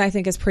the things that I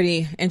think is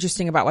pretty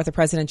interesting about what the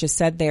president just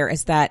said there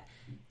is that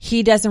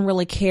he doesn't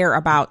really care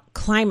about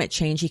climate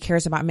change. He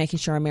cares about making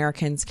sure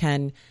Americans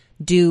can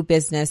do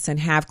business and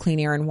have clean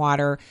air and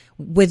water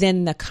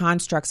within the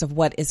constructs of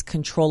what is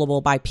controllable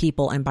by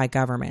people and by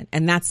government.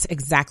 And that's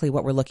exactly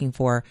what we're looking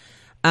for.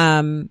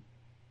 Okay,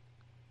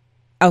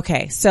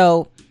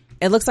 so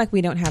it looks like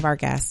we don't have our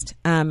guest.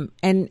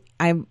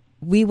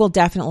 We will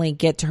definitely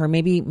get to her.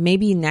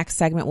 Maybe next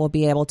segment we'll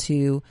be able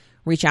to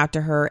reach out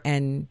to her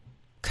and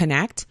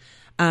connect.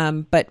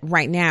 But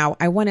right now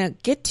I want to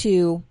get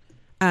to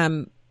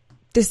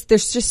this.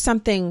 There's just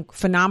something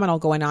phenomenal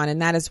going on,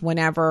 and that is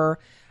whenever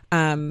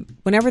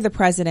the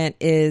president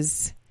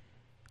is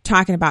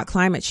talking about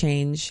climate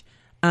change,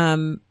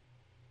 we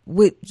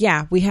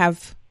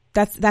have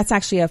that's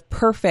actually a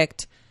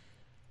perfect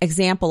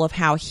example of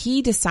how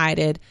he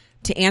decided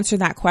to answer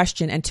that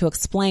question and to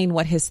explain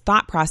what his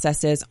thought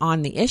process is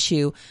on the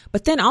issue,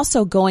 but then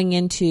also going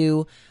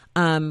into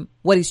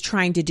what he's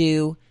trying to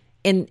do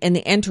in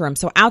the interim.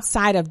 So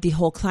outside of the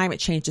whole climate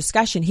change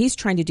discussion, he's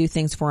trying to do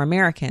things for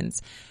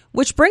Americans,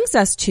 which brings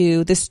us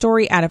to this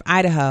story out of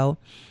Idaho,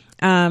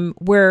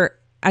 where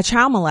a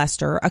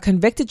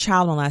convicted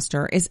child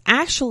molester, is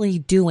actually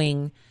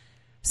doing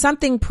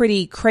something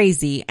pretty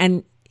crazy,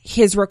 and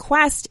his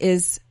request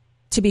is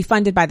to be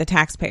funded by the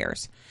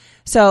taxpayers.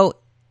 So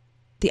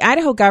the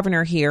Idaho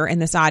governor here in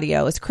this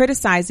audio is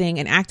criticizing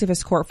an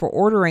activist court for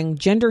ordering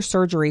gender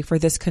surgery for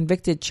this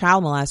convicted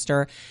child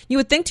molester. You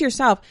would think to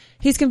yourself,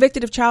 he's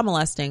convicted of child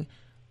molesting.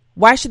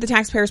 Why should the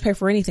taxpayers pay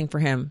for anything for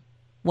him?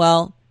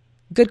 Well,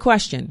 good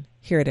question.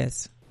 Here it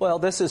is. Well,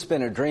 this has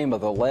been a dream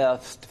of the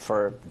left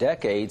for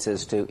decades,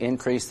 is to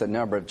increase the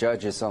number of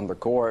judges on the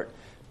court,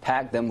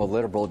 pack them with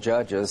liberal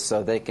judges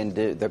so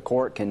the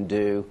court can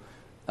do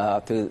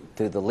through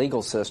the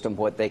legal system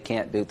what they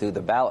can't do through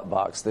the ballot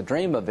box. The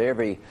dream of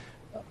every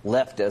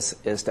leftist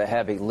is to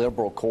have a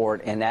liberal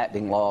court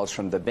enacting laws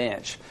from the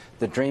bench.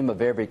 The dream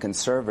of every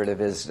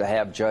conservative is to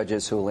have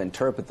judges who will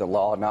interpret the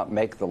law, not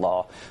make the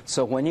law.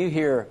 So when you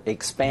hear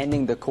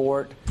expanding the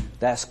court,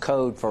 that's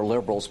code for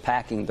liberals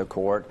packing the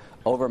court.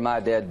 Over my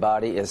dead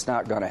body, it's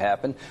not going to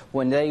happen.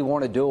 When they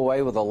want to do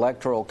away with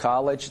electoral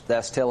college,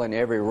 that's telling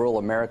every rural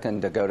American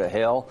to go to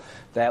hell.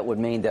 That would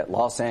mean that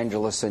Los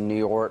Angeles and New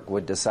York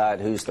would decide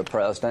who's the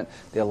president.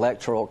 The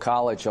electoral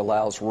college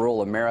allows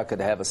rural America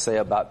to have a say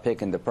about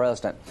picking the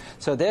president.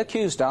 So they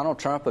accuse Donald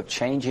Trump of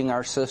changing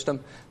our system.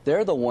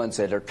 They're the ones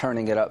that are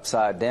turning it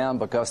upside down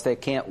because they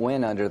can't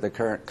win under the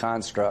current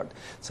construct.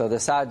 So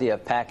this idea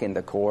of packing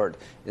the court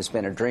has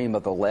been a dream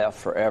of the left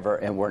forever,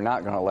 and we're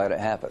not going to let it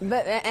happen.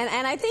 But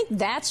and I think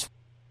that's...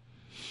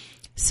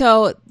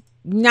 So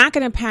not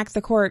going to pack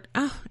the court.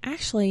 Oh,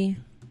 actually...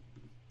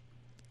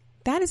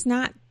 That is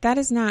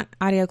not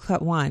audio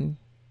cut 1.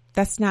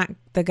 That's not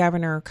the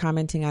governor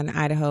commenting on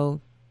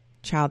Idaho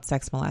child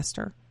sex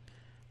molester.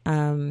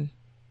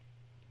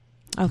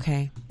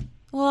 Okay.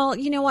 Well,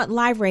 you know what?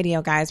 Live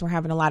radio, guys, we're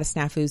having a lot of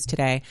snafus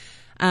today.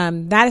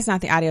 That is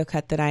not the audio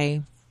cut that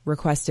I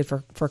requested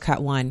for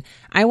cut 1.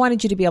 I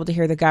wanted you to be able to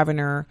hear the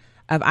governor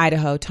of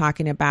Idaho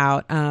talking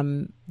about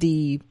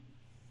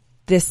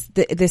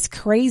this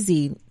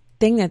crazy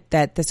thing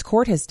that this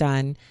court has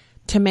done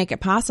to make it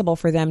possible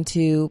for them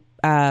to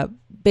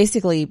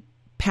basically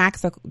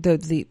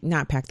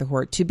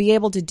to be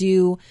able to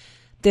do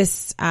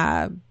this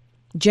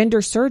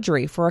gender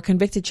surgery for a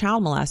convicted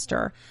child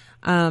molester.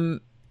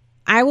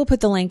 I will put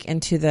the link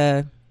into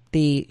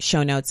the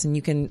show notes and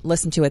you can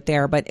listen to it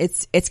there, but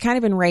it's kind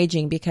of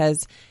enraging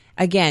because,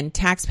 again,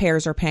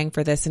 taxpayers are paying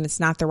for this and it's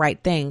not the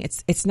right thing.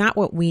 It's not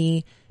what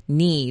we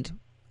need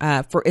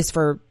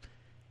for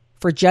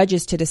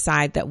judges to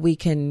decide that we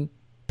can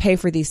pay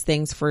for these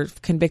things for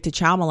convicted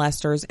child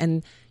molesters,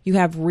 and you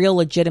have real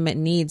legitimate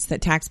needs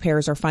that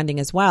taxpayers are funding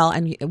as well,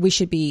 and we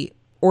should be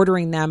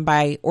ordering them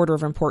by order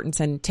of importance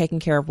and taking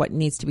care of what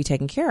needs to be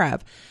taken care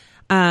of.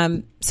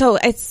 So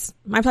it's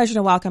my pleasure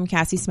to welcome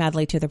Cassie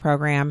Smedley to the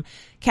program.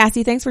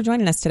 Cassie, thanks for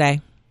joining us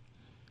today.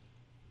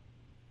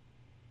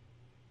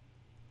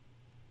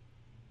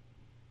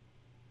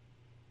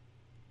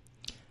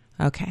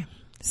 Okay.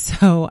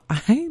 So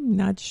I'm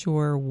not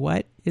sure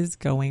what is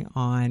going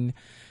on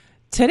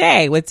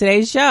today with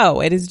today's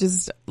show. It is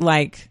just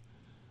like,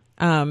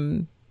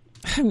 I'm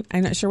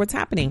not sure what's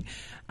happening.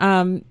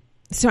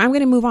 So I'm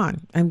going to move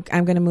on. I'm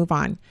going to move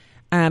on.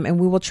 And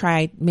we will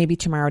try maybe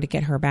tomorrow to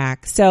get her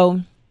back.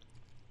 So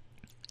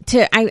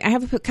I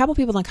have a couple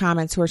people in the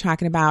comments who are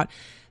talking about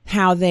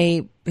how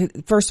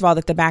first of all,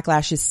 that the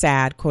backlash is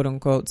sad, quote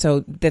unquote.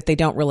 So that they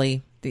don't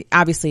really,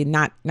 obviously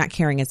not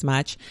caring as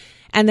much.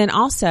 And then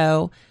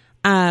also,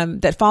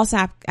 that false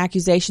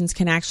accusations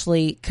can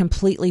actually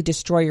completely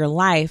destroy your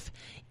life.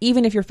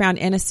 Even if you're found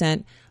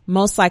innocent,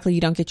 most likely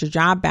you don't get your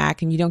job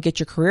back and you don't get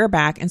your career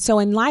back. And so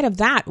in light of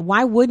that,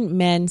 why wouldn't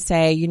men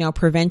say,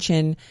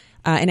 prevention,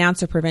 an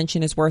ounce of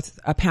prevention is worth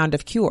a pound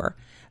of cure?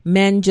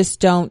 Men just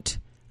don't,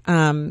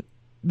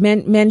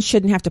 men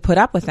shouldn't have to put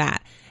up with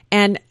that.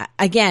 And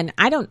again,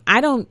 I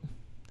don't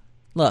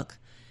look,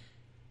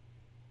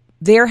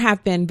 there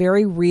have been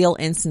very real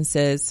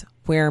instances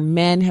where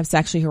men have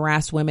sexually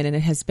harassed women and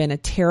it has been a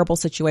terrible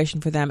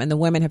situation for them and the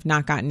women have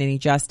not gotten any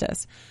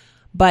justice.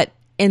 But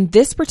in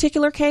this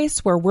particular case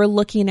where we're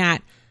looking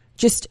at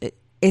just,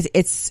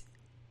 it's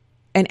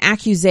an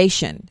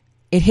accusation,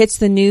 it hits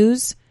the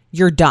news,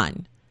 you're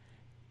done.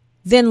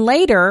 Then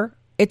later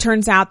it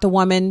turns out the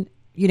woman,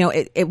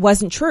 it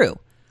wasn't true.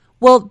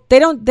 Well, they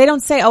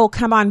don't say, oh,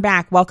 come on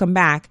back, welcome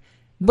back.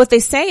 What they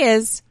say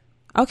is,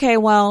 okay,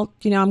 well,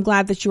 I'm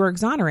glad that you were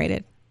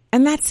exonerated.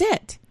 And that's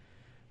it.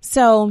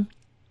 So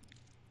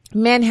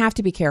men have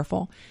to be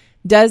careful.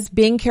 Does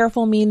being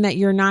careful mean that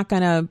you're not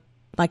going to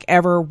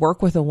ever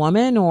work with a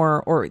woman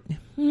or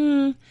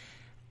I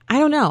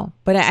don't know.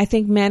 But I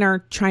think men are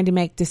trying to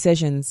make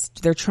decisions.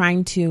 They're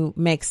trying to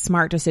make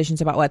smart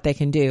decisions about what they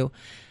can do.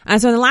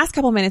 So in the last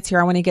couple minutes here,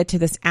 I want to get to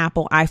this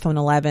Apple iPhone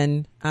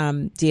 11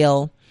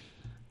 deal.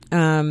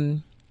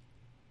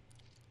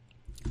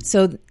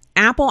 So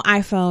Apple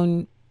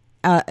iPhone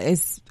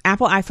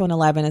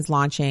 11 is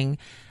launching.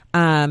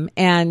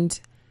 And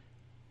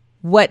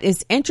what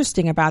is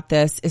interesting about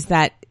this is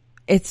that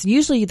it's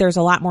usually there's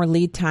a lot more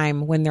lead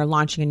time when they're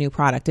launching a new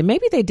product, and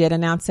maybe they did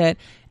announce it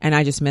and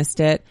I just missed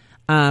it.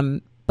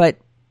 But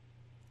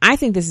I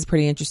think this is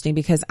pretty interesting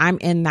because I'm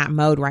in that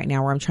mode right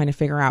now where I'm trying to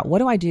figure out, what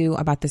do I do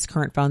about this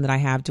current phone that I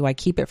have? Do I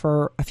keep it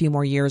for a few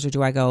more years or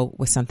do I go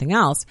with something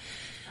else?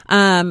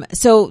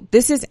 So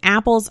this is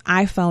Apple's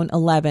iPhone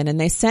 11, and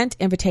they sent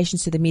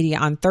invitations to the media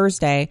on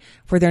Thursday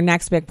for their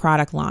next big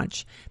product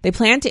launch. They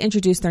plan to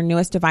introduce their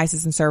newest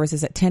devices and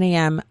services at 10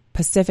 a.m.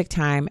 Pacific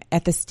time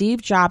at the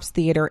Steve Jobs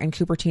Theater in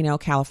Cupertino,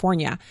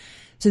 California.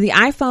 So the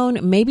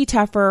iPhone may be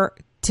tougher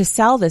to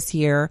sell this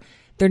year.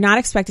 They're not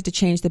expected to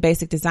change the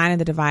basic design of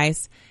the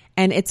device,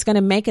 and it's going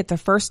to make it the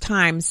first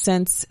time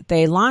since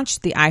they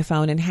launched the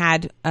iPhone and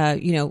had,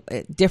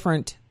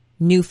 different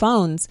new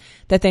phones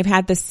that they've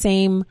had the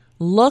same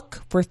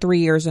look for 3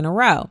 years in a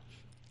row.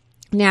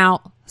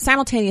 Now,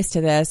 simultaneous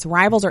to this,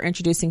 rivals are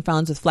introducing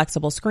phones with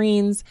flexible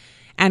screens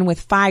and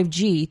with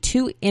 5G,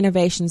 two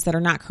innovations that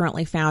are not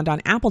currently found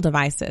on Apple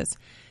devices.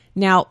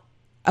 Now,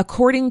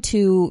 according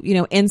to,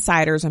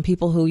 insiders and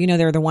people who,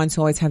 they're the ones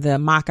who always have the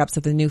mock-ups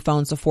of the new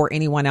phones before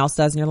anyone else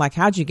does, and you're like,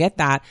 how'd you get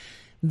that?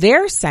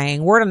 They're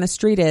saying, word on the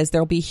street is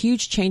there'll be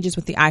huge changes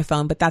with the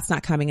iPhone, but that's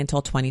not coming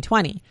until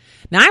 2020.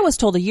 Now, I was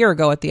told a year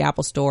ago at the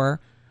Apple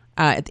Store,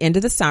 at the end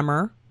of the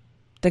summer,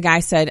 the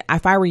guy said,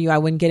 if I were you, I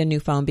wouldn't get a new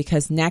phone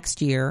because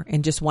next year,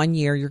 in just 1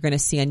 year, you're going to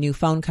see a new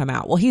phone come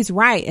out. Well, he's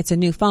right. It's a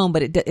new phone,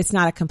 but it's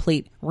not a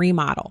complete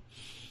remodel.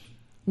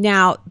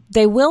 Now,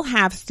 they will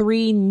have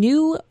 3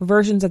 new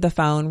versions of the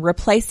phone,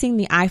 replacing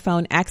the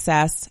iPhone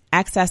XS,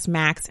 XS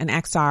Max, and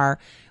XR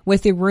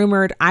with the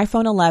rumored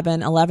iPhone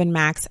 11, 11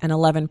 Max, and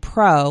 11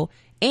 Pro,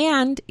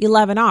 and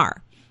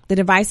 11R. The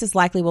devices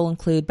likely will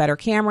include better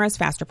cameras,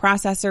 faster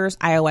processors,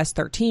 iOS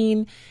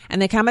 13,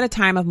 and they come at a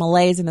time of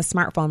malaise in the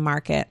smartphone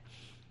market.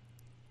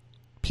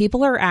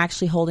 People are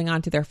actually holding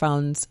on to their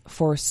phones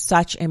for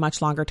such a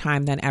much longer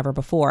time than ever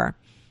before.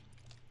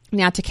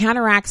 Now, to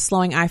counteract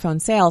slowing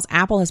iPhone sales,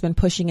 Apple has been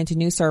pushing into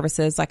new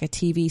services like a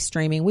TV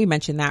streaming. We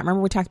mentioned that.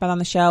 Remember we talked about on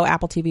the show,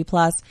 Apple TV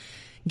Plus,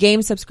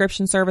 game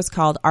subscription service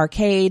called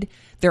Arcade,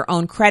 their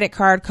own credit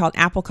card called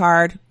Apple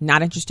Card,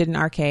 not interested in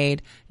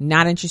Arcade,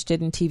 not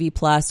interested in TV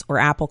Plus or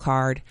Apple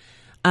Card.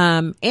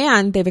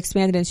 And they've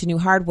expanded into new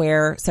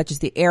hardware such as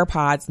the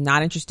AirPods,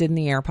 not interested in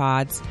the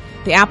AirPods.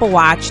 The Apple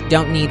Watch,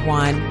 don't need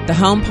one. The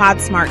HomePod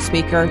smart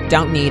speaker,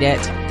 don't need it.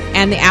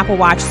 And the Apple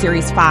Watch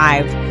Series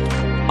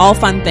 5, all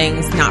fun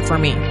things, not for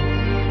me.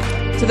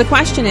 So the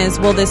question is,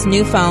 will this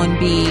new phone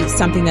be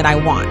something that I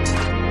want?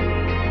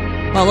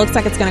 Well, it looks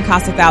like it's going to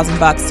cost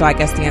 $1,000, so I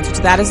guess the answer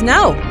to that is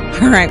no.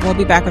 All right, we'll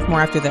be back with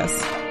more after this.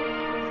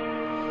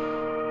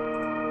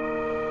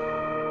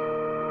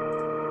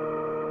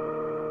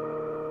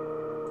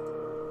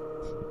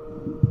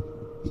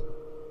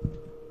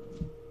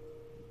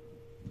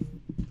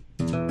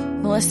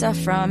 Melissa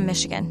from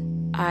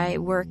Michigan. I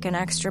work an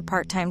extra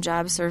part-time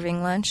job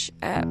serving lunch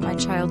at my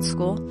child's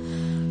school,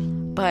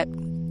 but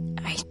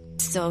I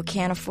still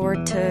can't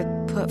afford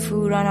to put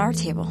food on our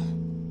table.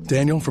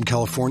 Daniel from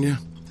California.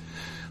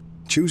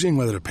 Choosing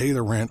whether to pay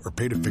the rent or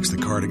pay to fix the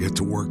car to get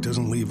to work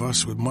doesn't leave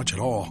us with much at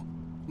all.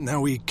 Now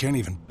we can't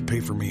even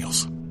pay for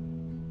meals.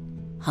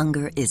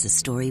 Hunger is a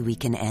story we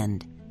can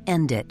end.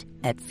 End it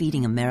at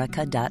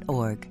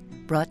feedingamerica.org.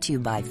 Brought to you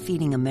by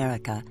Feeding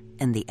America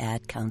and the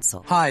Ad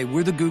Council. Hi,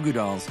 we're the Goo Goo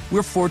Dolls.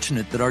 We're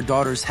fortunate that our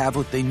daughters have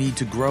what they need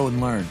to grow and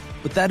learn.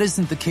 But that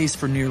isn't the case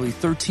for nearly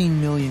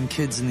 13 million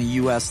kids in the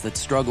U.S. that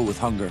struggle with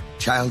hunger.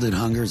 Childhood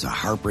hunger is a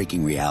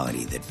heartbreaking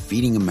reality that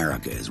Feeding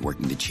America is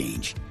working to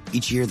change.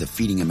 Each year, the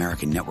Feeding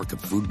America network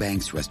of food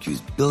banks rescues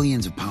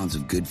billions of pounds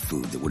of good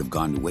food that would have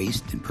gone to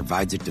waste and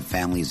provides it to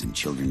families and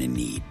children in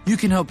need. You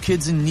can help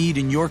kids in need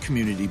in your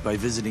community by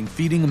visiting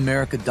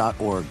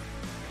feedingamerica.org.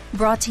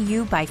 Brought to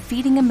you by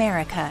Feeding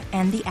America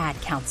and the Ad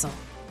Council.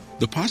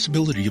 The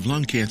possibility of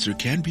lung cancer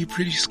can be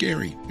pretty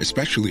scary,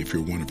 especially if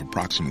you're one of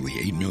approximately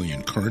 8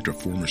 million current or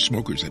former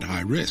smokers at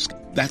high risk.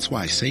 That's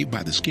why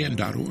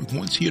SaveByTheScan.org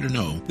wants you to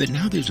know that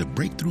now there's a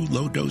breakthrough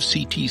low-dose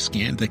CT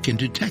scan that can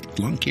detect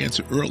lung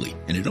cancer early,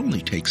 and it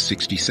only takes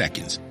 60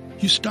 seconds.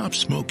 You stop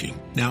smoking,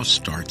 now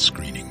start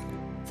screening.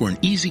 For an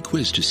easy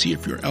quiz to see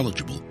if you're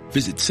eligible,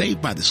 visit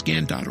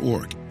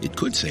SaveByTheScan.org. It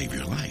could save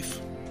your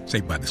life.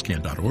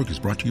 SaveByTheScan.org is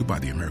brought to you by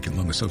the American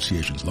Lung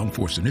Association's Lung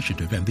Force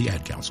Initiative and the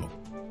Ad Council.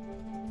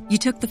 You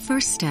took the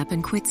first step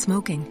and quit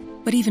smoking,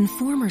 but even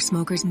former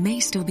smokers may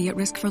still be at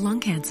risk for lung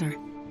cancer.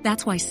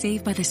 That's why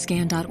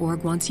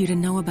SaveByTheScan.org wants you to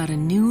know about a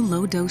new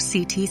low-dose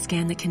CT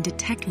scan that can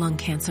detect lung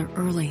cancer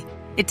early.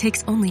 It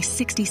takes only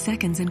 60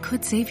 seconds and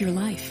could save your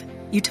life.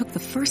 You took the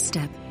first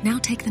step, now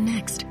take the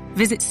next.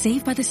 Visit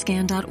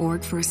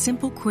SaveByTheScan.org for a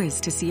simple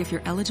quiz to see if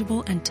you're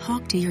eligible and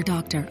talk to your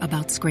doctor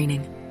about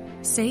screening.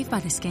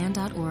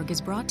 SaveByTheScan.org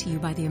is brought to you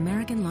by the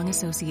American Lung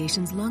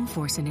Association's Lung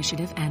Force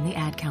Initiative and the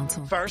Ad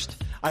Council.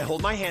 First, I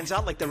hold my hands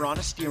out like they're on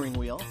a steering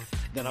wheel.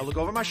 Then I look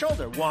over my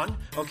shoulder. 1,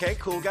 okay,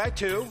 cool guy.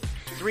 2,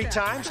 3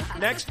 times.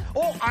 Next,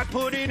 I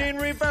put it in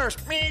reverse.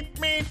 Meep,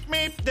 meep,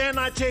 meep. Then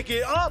I take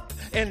it up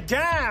and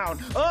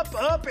down,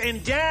 up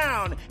and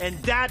down. And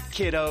that,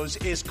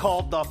 kiddos, is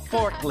called the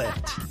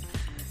forklift.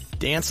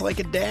 Dance like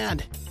a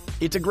dad.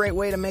 It's a great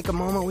way to make a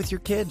moment with your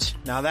kids.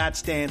 Now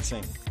that's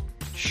dancing.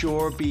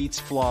 Sure beats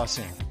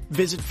flossing.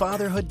 Visit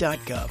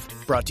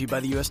fatherhood.gov. Brought to you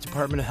by the U.S.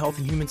 Department of Health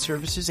and Human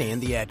Services and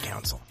the Ad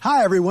Council.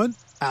 Hi, everyone.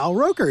 Al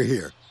Roker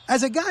here.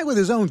 As a guy with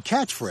his own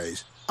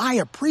catchphrase, I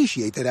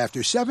appreciate that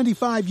after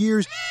 75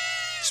 years,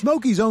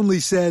 Smokey's only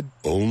said,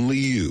 "Only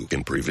you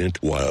can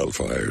prevent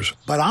wildfires."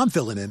 But I'm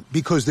filling in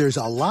because there's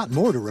a lot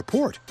more to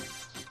report.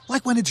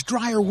 Like when it's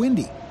dry or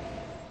windy.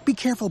 Be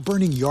careful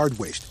burning yard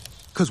waste,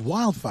 because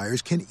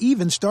wildfires can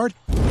even start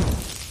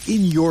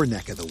in your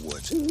neck of the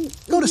woods.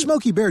 Go to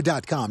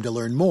SmokeyBear.com to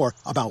learn more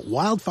about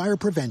wildfire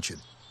prevention.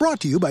 Brought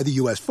to you by the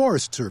U.S.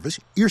 Forest Service,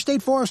 your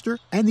state forester,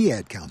 and the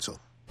Ad Council.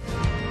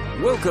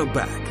 Welcome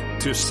back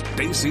to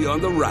Stacy on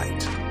the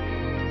Right.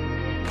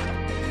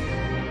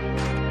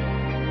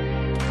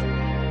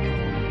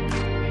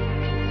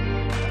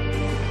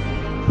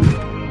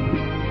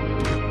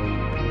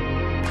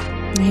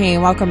 Hey,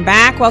 welcome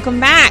back. Welcome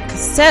back.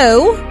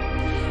 So,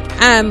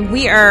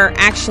 we are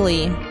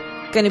actually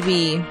going to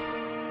be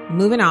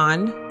moving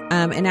on,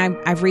 and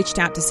I've reached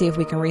out to see if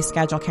we can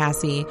reschedule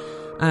Cassie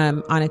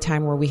on a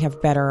time where we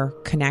have better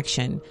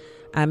connection.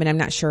 And I'm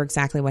not sure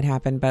exactly what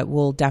happened, but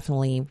we'll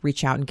definitely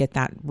reach out and get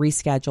that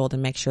rescheduled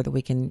and make sure that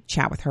we can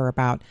chat with her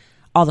about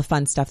all the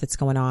fun stuff that's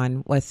going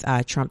on with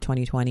Trump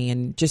 2020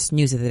 and just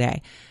news of the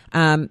day.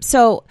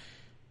 So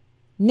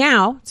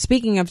now,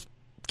 speaking of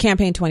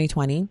campaign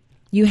 2020,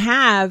 you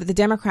have the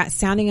Democrats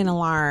sounding an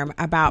alarm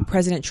about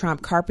President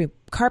Trump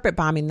carpet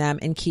bombing them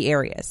in key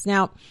areas.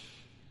 Now,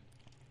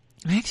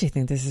 I actually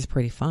think this is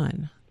pretty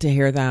fun to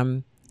hear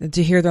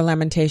their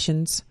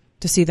lamentations,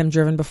 to see them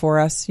driven before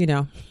us, you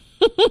know,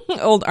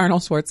 old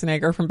Arnold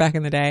Schwarzenegger from back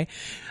in the day.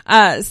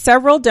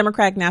 Several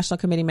Democratic National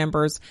Committee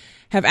members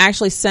have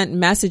actually sent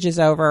messages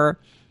over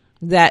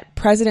that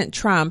President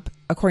Trump,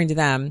 according to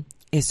them,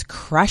 is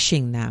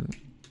crushing them.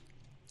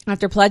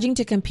 After pledging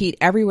to compete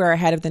everywhere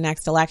ahead of the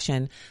next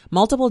election,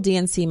 multiple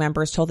DNC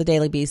members told the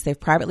Daily Beast they've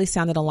privately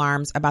sounded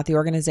alarms about the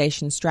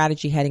organization's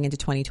strategy heading into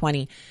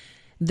 2020.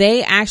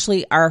 They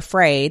actually are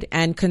afraid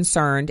and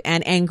concerned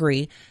and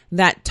angry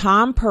that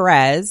Tom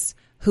Perez,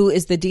 who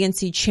is the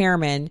DNC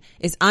chairman,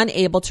 is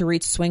unable to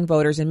reach swing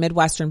voters in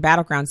Midwestern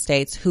battleground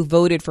states who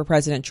voted for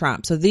President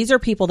Trump. So these are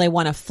people they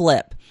want to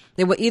flip.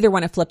 They would either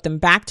want to flip them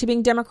back to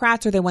being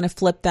Democrats, or they want to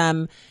flip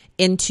them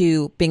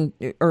into being,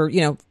 or,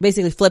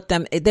 basically flip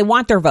them. They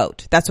want their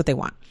vote. That's what they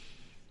want.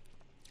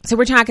 So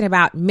we're talking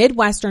about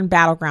Midwestern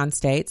battleground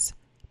states,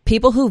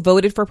 people who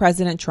voted for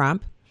President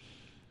Trump,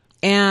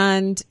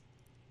 and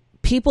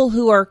people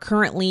who are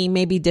currently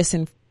maybe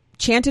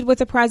disenchanted with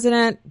the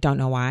president, don't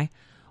know why,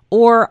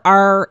 or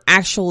are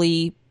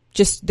actually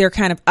just, they're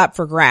kind of up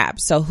for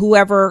grabs. So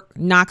whoever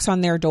knocks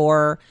on their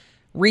door,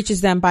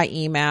 reaches them by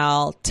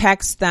email,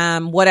 texts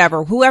them,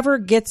 whatever, whoever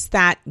gets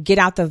that get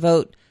out the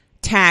vote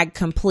tag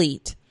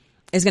complete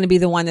is going to be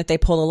the one that they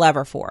pull the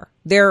lever for.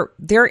 They're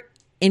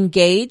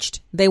engaged.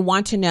 They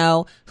want to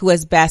know who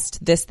has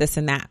best this,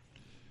 and that.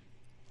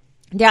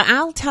 Now,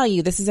 I'll tell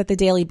you, this is at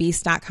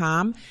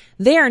thedailybeast.com.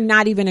 They are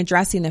not even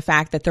addressing the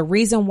fact that the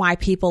reason why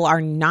people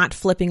are not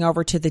flipping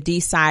over to the D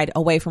side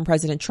away from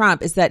President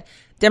Trump is that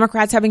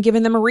Democrats haven't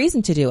given them a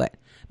reason to do it.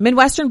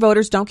 Midwestern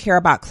voters don't care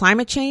about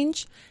climate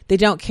change. They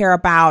don't care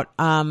about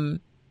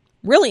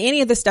really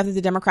any of the stuff that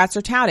the Democrats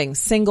are touting.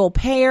 Single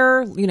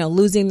payer,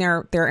 losing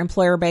their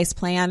employer-based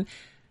plan,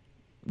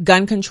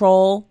 gun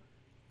control,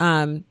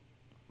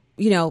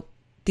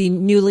 the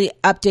newly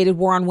updated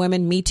war on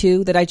women, Me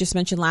Too, that I just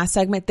mentioned last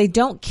segment. They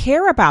don't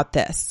care about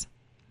this.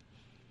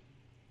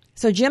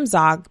 So Jim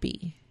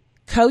Zogby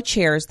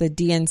co-chairs the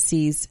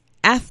DNC's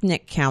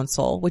Ethnic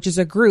Council, which is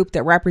a group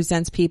that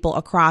represents people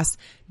across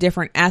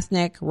different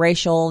ethnic,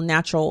 racial,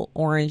 natural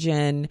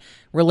origin,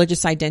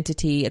 religious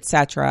identity,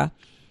 etc.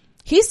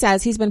 He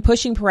says he's been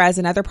pushing Perez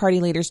and other party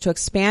leaders to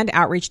expand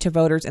outreach to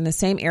voters in the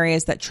same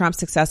areas that Trump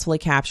successfully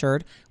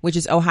captured, which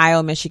is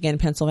Ohio, Michigan,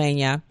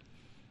 Pennsylvania,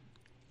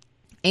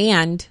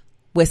 and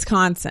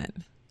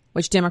Wisconsin,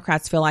 which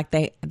Democrats feel like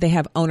they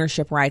have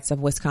ownership rights of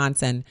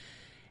Wisconsin.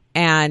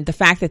 And the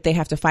fact that they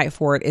have to fight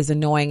for it is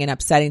annoying and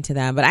upsetting to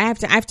them. But I have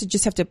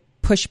to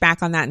push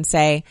back on that and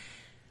say,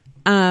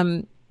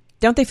 don't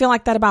they feel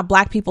like that about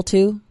black people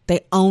too?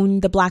 They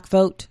own the black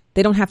vote.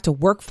 They don't have to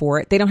work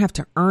for it. They don't have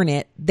to earn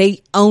it.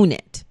 They own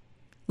it.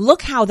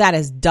 Look how that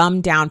has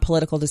dumbed down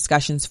political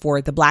discussions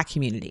for the black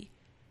community.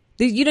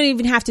 You don't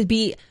even have to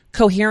be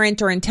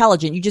coherent or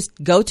intelligent. You just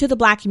go to the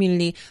black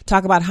community,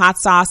 talk about hot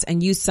sauce,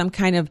 and use some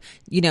kind of,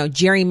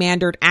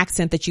 gerrymandered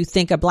accent that you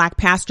think a black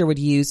pastor would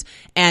use.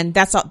 And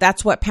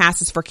that's what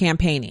passes for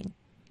campaigning.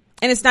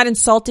 And it's not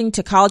insulting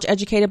to college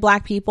educated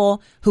black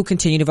people who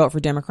continue to vote for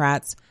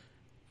Democrats.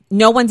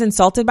 No one's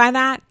insulted by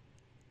that.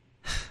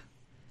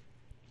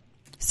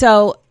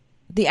 So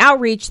the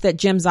outreach that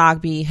Jim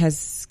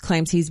Zogby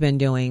claims he's been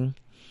doing,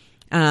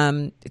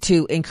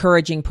 to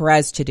encouraging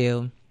Perez to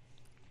do,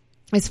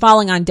 is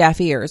falling on deaf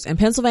ears. In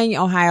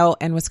Pennsylvania, Ohio,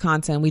 and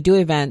Wisconsin, we do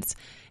events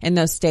in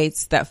those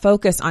states that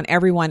focus on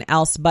everyone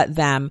else but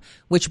them,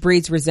 which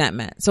breeds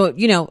resentment. So,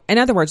 in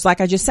other words,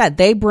 like I just said,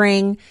 they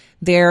bring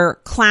their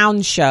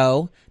clown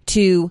show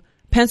to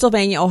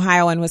Pennsylvania,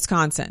 Ohio, and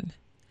Wisconsin.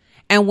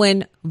 And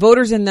when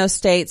voters in those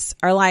states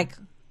are like,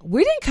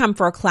 we didn't come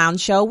for a clown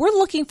show, we're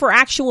looking for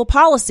actual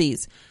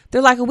policies.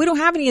 They're like, we don't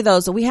have any of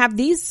those. We have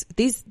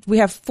we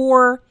have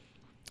four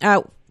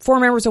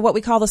members of what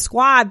we call the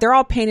squad. They're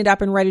all painted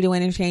up and ready to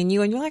entertain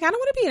you. And you're like, I don't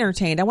want to be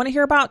entertained. I want to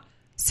hear about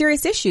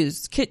serious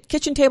issues,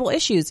 kitchen table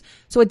issues.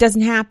 So it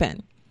doesn't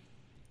happen.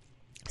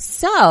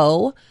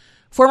 So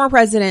former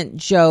President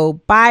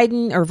Joe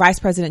Biden, or Vice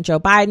President Joe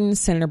Biden,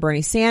 Senator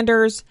Bernie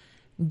Sanders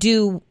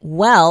do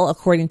well,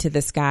 according to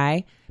this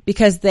guy,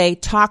 because they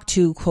talk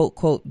to, quote,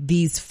 quote,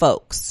 these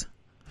folks.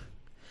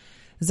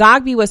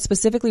 Zogby was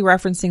specifically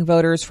referencing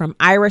voters from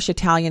Irish,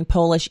 Italian,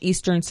 Polish,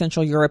 Eastern,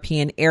 Central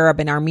European, Arab,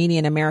 and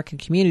Armenian American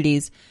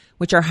communities,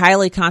 which are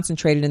highly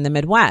concentrated in the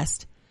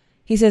Midwest.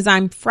 He says,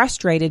 I'm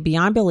frustrated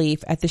beyond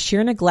belief at the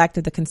sheer neglect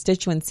of the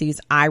constituencies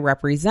I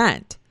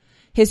represent.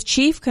 His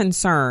chief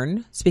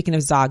concern, speaking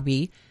of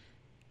Zogby,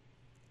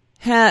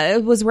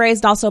 was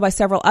raised also by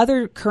several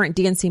other current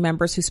DNC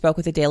members who spoke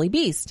with the Daily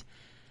Beast.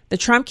 The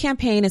Trump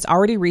campaign is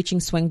already reaching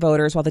swing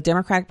voters, while the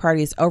Democratic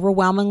Party is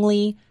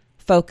overwhelmingly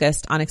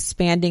focused on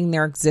expanding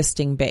their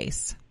existing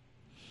base.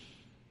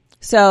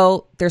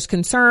 So there's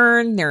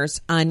concern,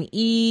 there's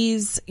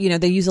unease.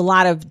 They use a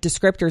lot of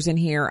descriptors in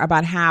here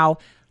about how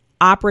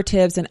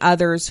operatives and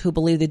others who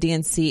believe the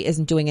DNC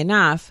isn't doing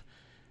enough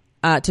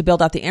to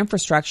build out the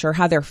infrastructure,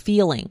 how they're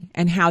feeling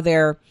and how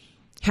they're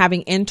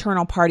having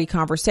internal party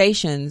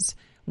conversations,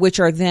 which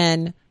are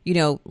then,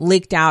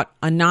 leaked out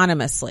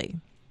anonymously.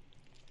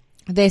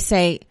 They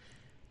say,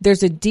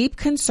 there's a deep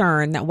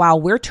concern that while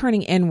we're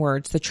turning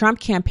inwards, the Trump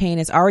campaign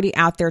is already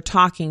out there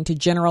talking to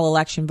general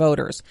election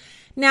voters.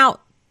 Now,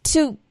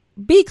 to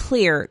be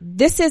clear,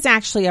 this is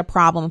actually a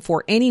problem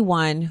for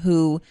anyone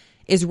who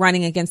is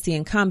running against the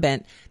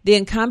incumbent. The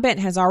incumbent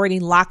has already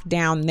locked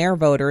down their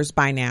voters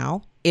by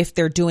now, if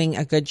they're doing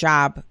a good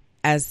job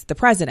as the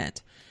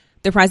president.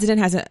 The president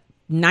has a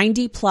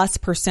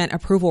 90+%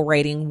 approval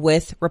rating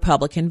with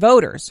Republican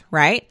voters,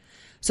 right?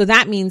 So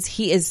that means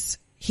he's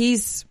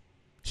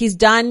He's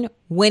done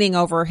winning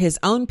over his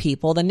own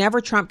people. The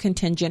Never Trump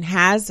contingent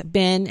has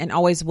been and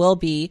always will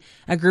be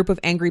a group of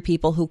angry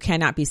people who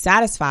cannot be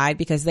satisfied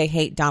because they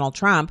hate Donald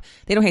Trump.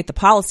 They don't hate the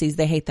policies.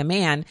 They hate the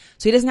man.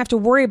 So he doesn't have to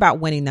worry about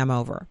winning them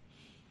over.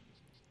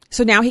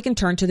 So now he can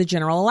turn to the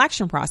general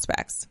election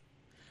prospects.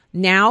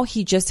 Now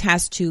he just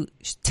has to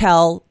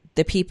tell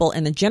the people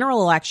in the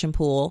general election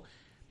pool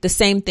the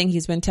same thing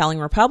he's been telling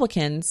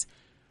Republicans,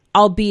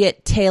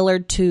 albeit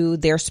tailored to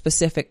their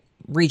specific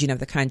region of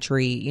the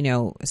country, you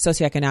know,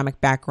 socioeconomic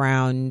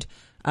background,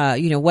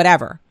 you know,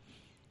 whatever.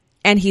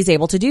 And he's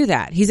able to do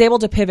that. He's able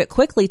to pivot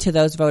quickly to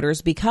those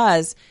voters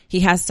because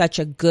he has such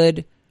a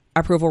good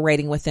approval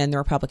rating within the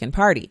Republican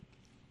Party.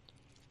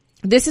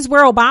 This is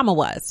where Obama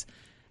was.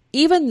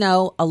 Even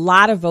though a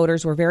lot of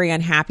voters were very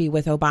unhappy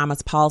with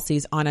Obama's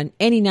policies on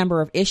any number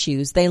of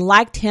issues, they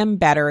liked him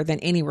better than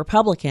any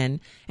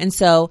Republican. And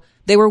so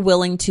they were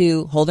willing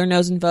to hold their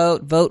nose and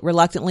vote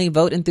reluctantly,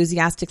 vote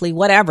enthusiastically,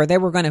 whatever. They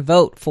were going to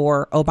vote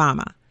for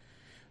Obama.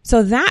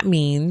 So that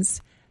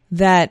means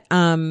that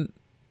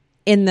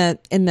in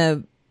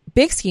the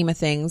big scheme of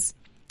things,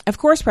 of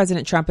course,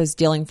 President Trump is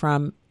dealing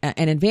from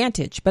an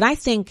advantage. But I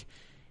think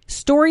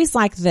stories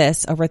like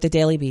this over at the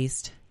Daily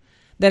Beast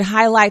that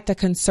highlight the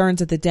concerns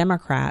of the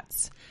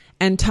Democrats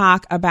and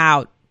talk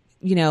about,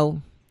 you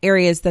know,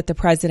 areas that the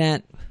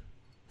president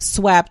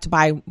swept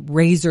by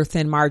razor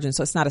thin margins.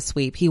 So it's not a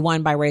sweep. He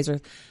won by razor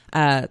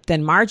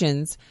thin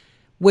margins,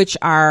 which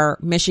are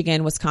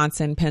Michigan,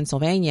 Wisconsin,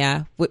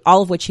 Pennsylvania,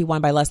 all of which he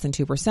won by less than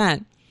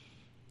 2%.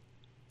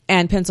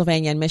 And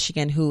Pennsylvania and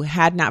Michigan, who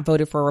had not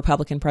voted for a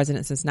Republican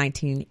president since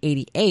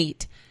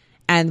 1988,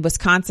 and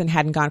Wisconsin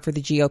hadn't gone for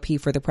the GOP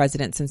for the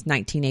president since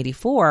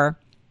 1984.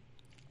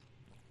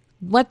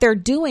 What they're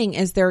doing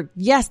is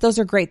yes, those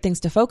are great things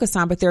to focus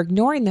on, but they're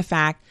ignoring the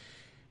fact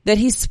that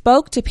he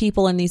spoke to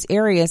people in these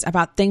areas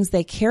about things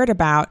they cared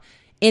about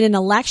in an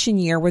election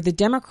year where the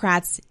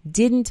Democrats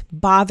didn't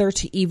bother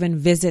to even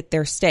visit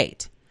their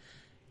state.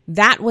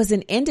 That was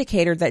an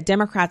indicator that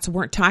Democrats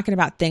weren't talking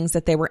about things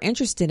that they were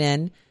interested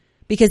in,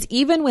 because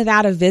even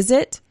without a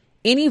visit,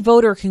 any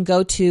voter can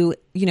go to,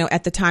 you know,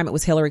 at the time it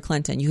was Hillary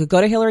Clinton. You could go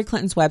to Hillary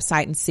Clinton's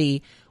website and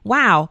see,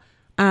 wow,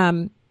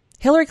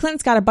 Hillary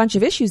Clinton's got a bunch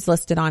of issues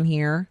listed on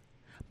here,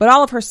 but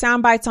all of her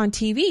sound bites on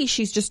TV,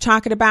 she's just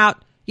talking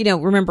about, you know,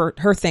 remember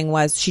her thing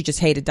was she just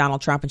hated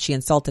Donald Trump and she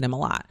insulted him a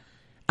lot.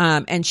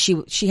 And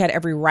she had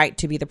every right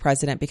to be the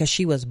president because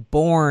she was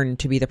born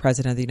to be the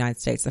president of the United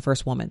States, the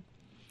first woman.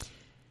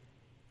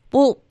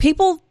 Well,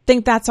 people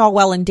think that's all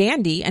well and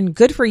dandy, and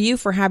good for you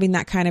for having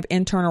that kind of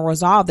internal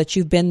resolve that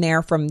you've been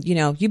there from, you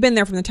know, you've been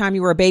there from the time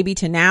you were a baby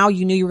to now.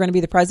 You knew you were going to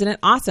be the president.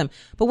 Awesome.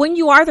 But when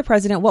you are the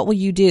president, what will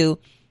you do?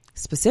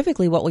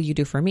 Specifically, what will you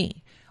do for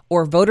me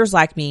or voters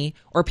like me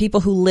or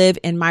people who live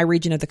in my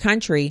region of the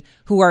country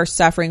who are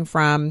suffering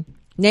from,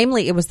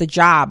 namely, it was the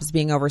jobs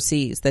being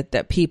overseas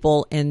that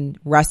people in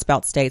Rust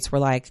Belt states were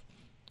like,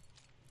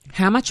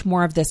 how much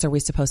more of this are we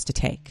supposed to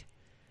take?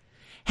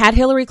 Had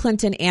Hillary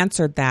Clinton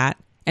answered that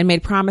and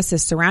made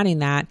promises surrounding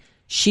that,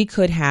 she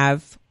could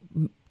have,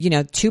 you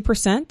know,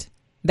 2%.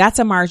 That's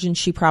a margin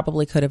she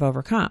probably could have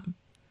overcome.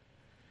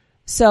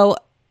 So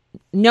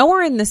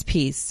nowhere in this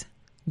piece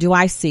do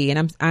I see,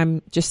 and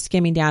I'm just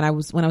skimming down.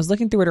 When I was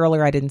looking through it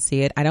earlier, I didn't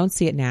see it. I don't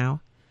see it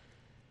now.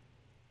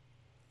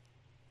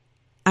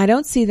 I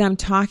don't see them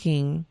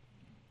talking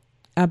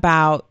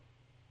about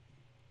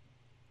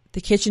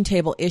the kitchen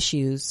table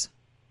issues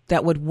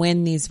that would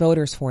win these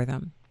voters for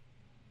them.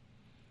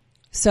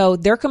 So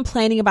they're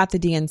complaining about the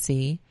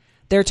DNC.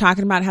 They're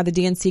talking about how the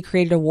DNC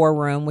created a war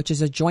room, which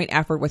is a joint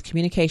effort with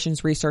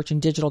communications, research,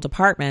 and digital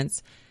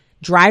departments,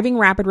 driving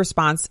rapid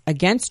response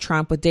against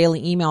Trump with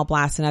daily email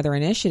blasts and other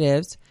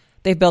initiatives.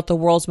 They've built the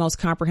world's most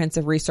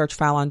comprehensive research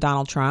file on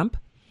Donald Trump.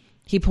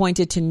 He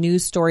pointed to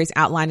news stories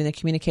outlining the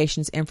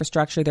communications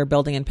infrastructure they're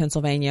building in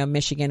Pennsylvania,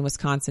 Michigan,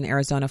 Wisconsin,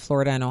 Arizona,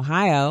 Florida, and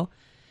Ohio.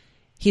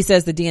 He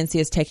says the DNC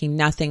is taking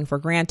nothing for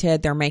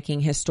granted. They're making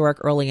historic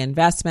early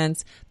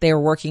investments. They are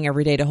working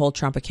every day to hold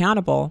Trump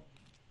accountable.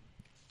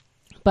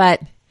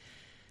 But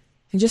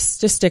just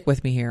stick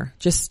with me here.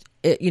 Just,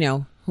 you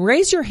know,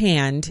 raise your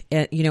hand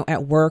at, you know,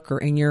 at work or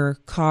in your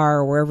car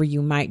or wherever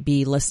you might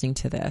be listening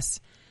to this.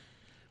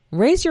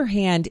 Raise your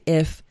hand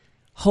if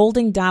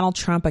holding Donald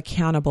Trump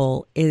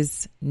accountable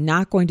is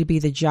not going to be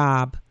the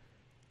job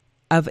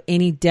of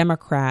any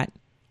Democrat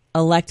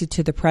elected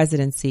to the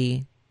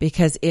presidency,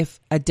 because if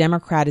a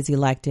Democrat is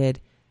elected,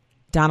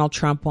 Donald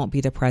Trump won't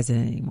be the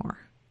president anymore.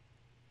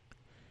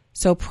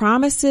 So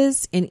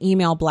promises and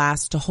email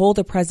blasts to hold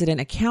the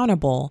president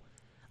accountable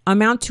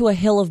amount to a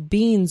hill of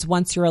beans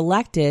once you're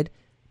elected,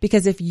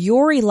 because if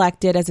you're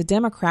elected as a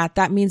Democrat,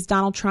 that means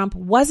Donald Trump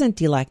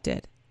wasn't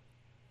elected.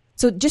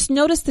 So just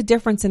notice the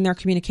difference in their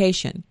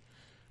communication.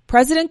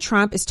 President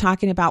Trump is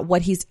talking about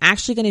what he's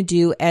actually going to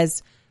do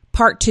as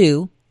part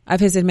 2 of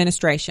his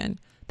administration,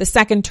 the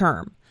second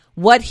term,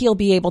 what he'll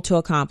be able to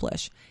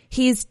accomplish.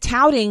 He's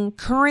touting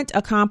current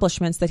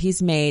accomplishments that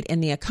he's made in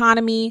the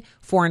economy,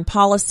 foreign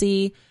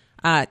policy,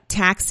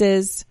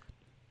 taxes,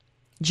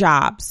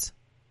 jobs.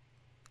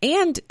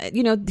 And,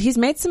 he's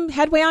made some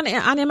headway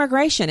on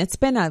immigration. It's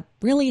been a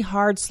really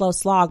hard, slow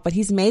slog, but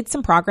he's made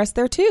some progress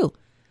there too.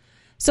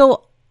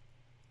 So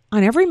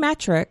on every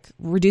metric,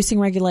 reducing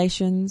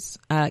regulations,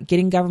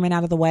 getting government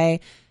out of the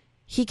way,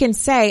 he can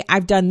say,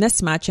 I've done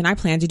this much and I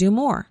plan to do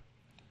more.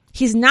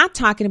 He's not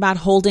talking about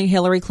holding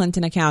Hillary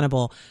Clinton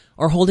accountable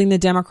or holding the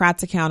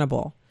Democrats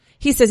accountable.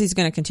 He says he's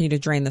going to continue to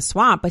drain the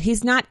swamp, but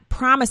he's not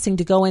promising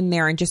to go in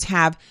there and just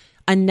have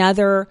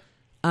another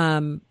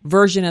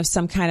version of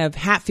some kind of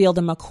Hatfield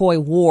and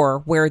McCoy war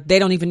where they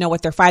don't even know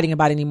what they're fighting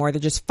about anymore. They're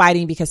just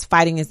fighting because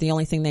fighting is the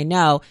only thing they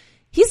know.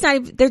 He's not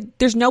even,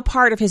 there's no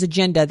part of his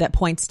agenda that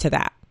points to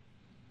that.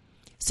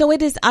 So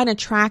it is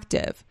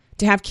unattractive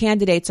to have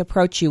candidates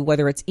approach you,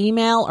 whether it's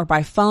email or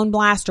by phone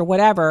blast or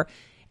whatever,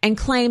 and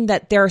claim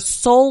that their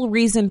sole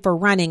reason for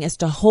running is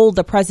to hold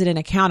the president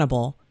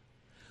accountable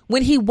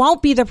when he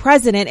won't be the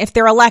president if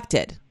they're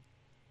elected.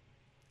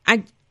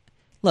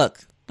 Look,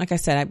 like I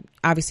said,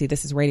 obviously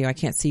this is radio. I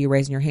can't see you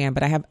raising your hand,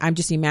 but I'm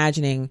just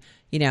imagining,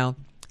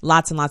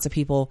 lots and lots of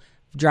people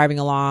driving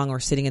along or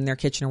sitting in their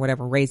kitchen or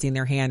whatever, raising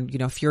their hand,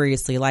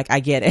 furiously. Like,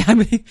 I get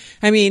it.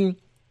 I mean,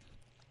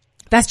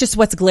 that's just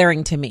what's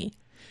glaring to me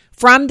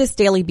from this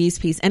Daily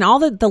Beast piece and all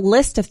the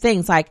list of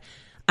things. Like,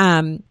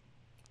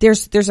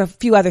 there's a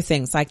few other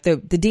things, like the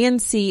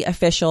DNC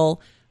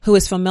official who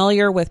is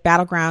familiar with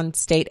battleground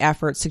state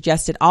efforts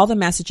suggested all the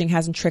messaging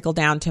hasn't trickled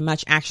down to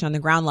much action on the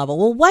ground level.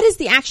 Well, what is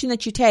the action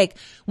that you take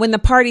when the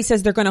party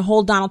says they're going to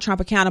hold Donald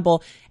Trump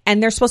accountable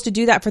and they're supposed to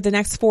do that for the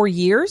next 4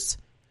 years?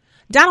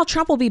 Donald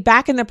Trump will be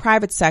back in the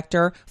private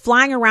sector,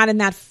 flying around in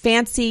that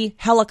fancy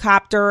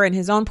helicopter and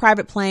his own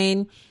private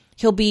plane.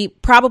 He'll be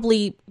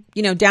probably,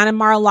 down in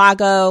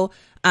Mar-a-Lago.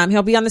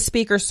 He'll be on the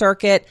speaker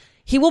circuit.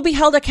 He will be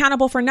held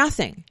accountable for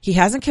nothing. He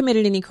hasn't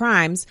committed any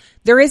crimes.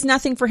 There is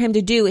nothing for him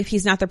to do if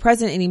he's not the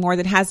president anymore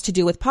that has to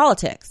do with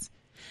politics.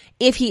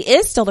 If he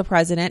is still the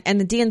president and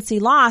the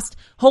DNC lost,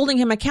 holding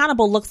him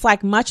accountable looks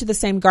like much of the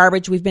same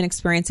garbage we've been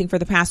experiencing for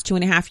the past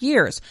 2.5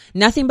 years.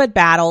 Nothing but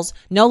battles,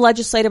 no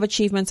legislative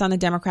achievements on the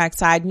Democratic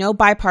side, no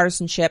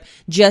bipartisanship,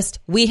 just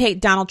we hate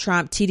Donald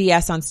Trump,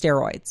 TDS on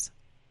steroids.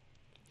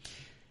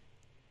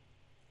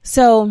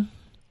 So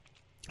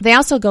they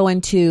also go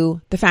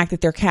into the fact that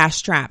they're cash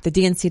strapped. The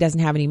DNC doesn't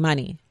have any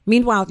money.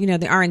 Meanwhile, the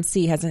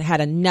RNC hasn't had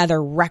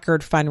another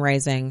record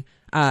fundraising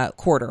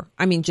quarter.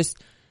 I mean,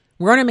 just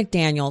Ronna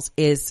McDaniels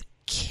is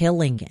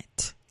killing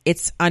it.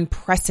 It's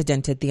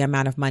unprecedented, the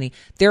amount of money.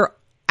 They're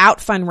out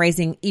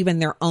fundraising even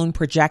their own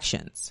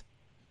projections.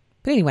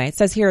 But anyway, it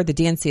says here the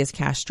DNC is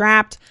cash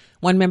strapped.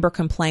 One member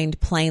complained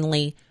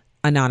plainly,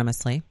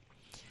 anonymously.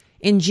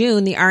 In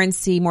June, the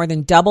RNC more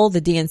than doubled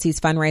the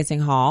DNC's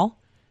fundraising haul.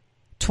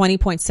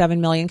 $20.7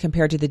 million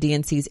compared to the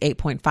DNC's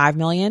 $8.5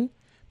 million.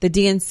 The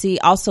DNC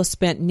also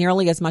spent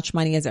nearly as much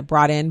money as it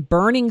brought in,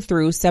 burning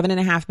through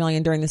 $7.5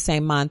 million during the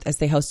same month as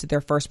they hosted their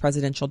first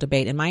presidential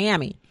debate in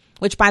Miami,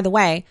 which, by the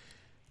way,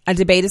 a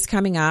debate is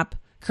coming up.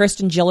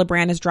 Kirsten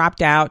Gillibrand has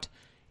dropped out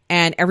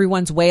and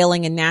everyone's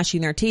wailing and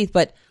gnashing their teeth.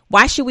 But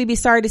why should we be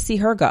sorry to see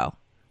her go?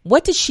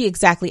 What did she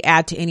exactly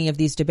add to any of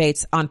these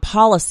debates on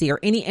policy or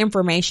any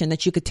information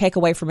that you could take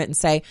away from it and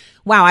say,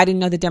 wow, I didn't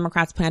know the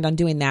Democrats planned on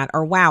doing that,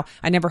 or wow,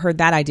 I never heard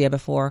that idea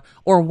before,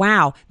 or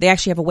wow, they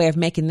actually have a way of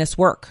making this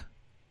work?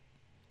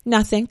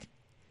 Nothing.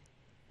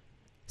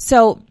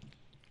 So,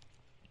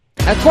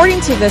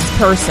 according to this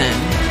person,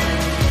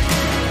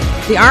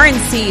 the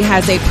RNC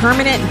has a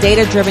permanent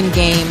data-driven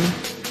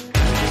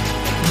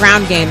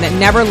ground game that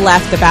never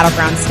left the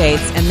battleground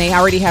states, and they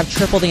already have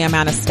triple the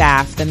amount of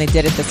staff than they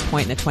did at this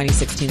point in the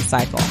 2016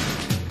 cycle.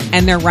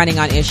 And they're running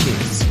on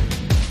issues.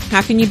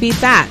 How can you beat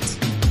that?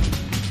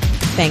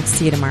 Thanks.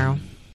 See you tomorrow.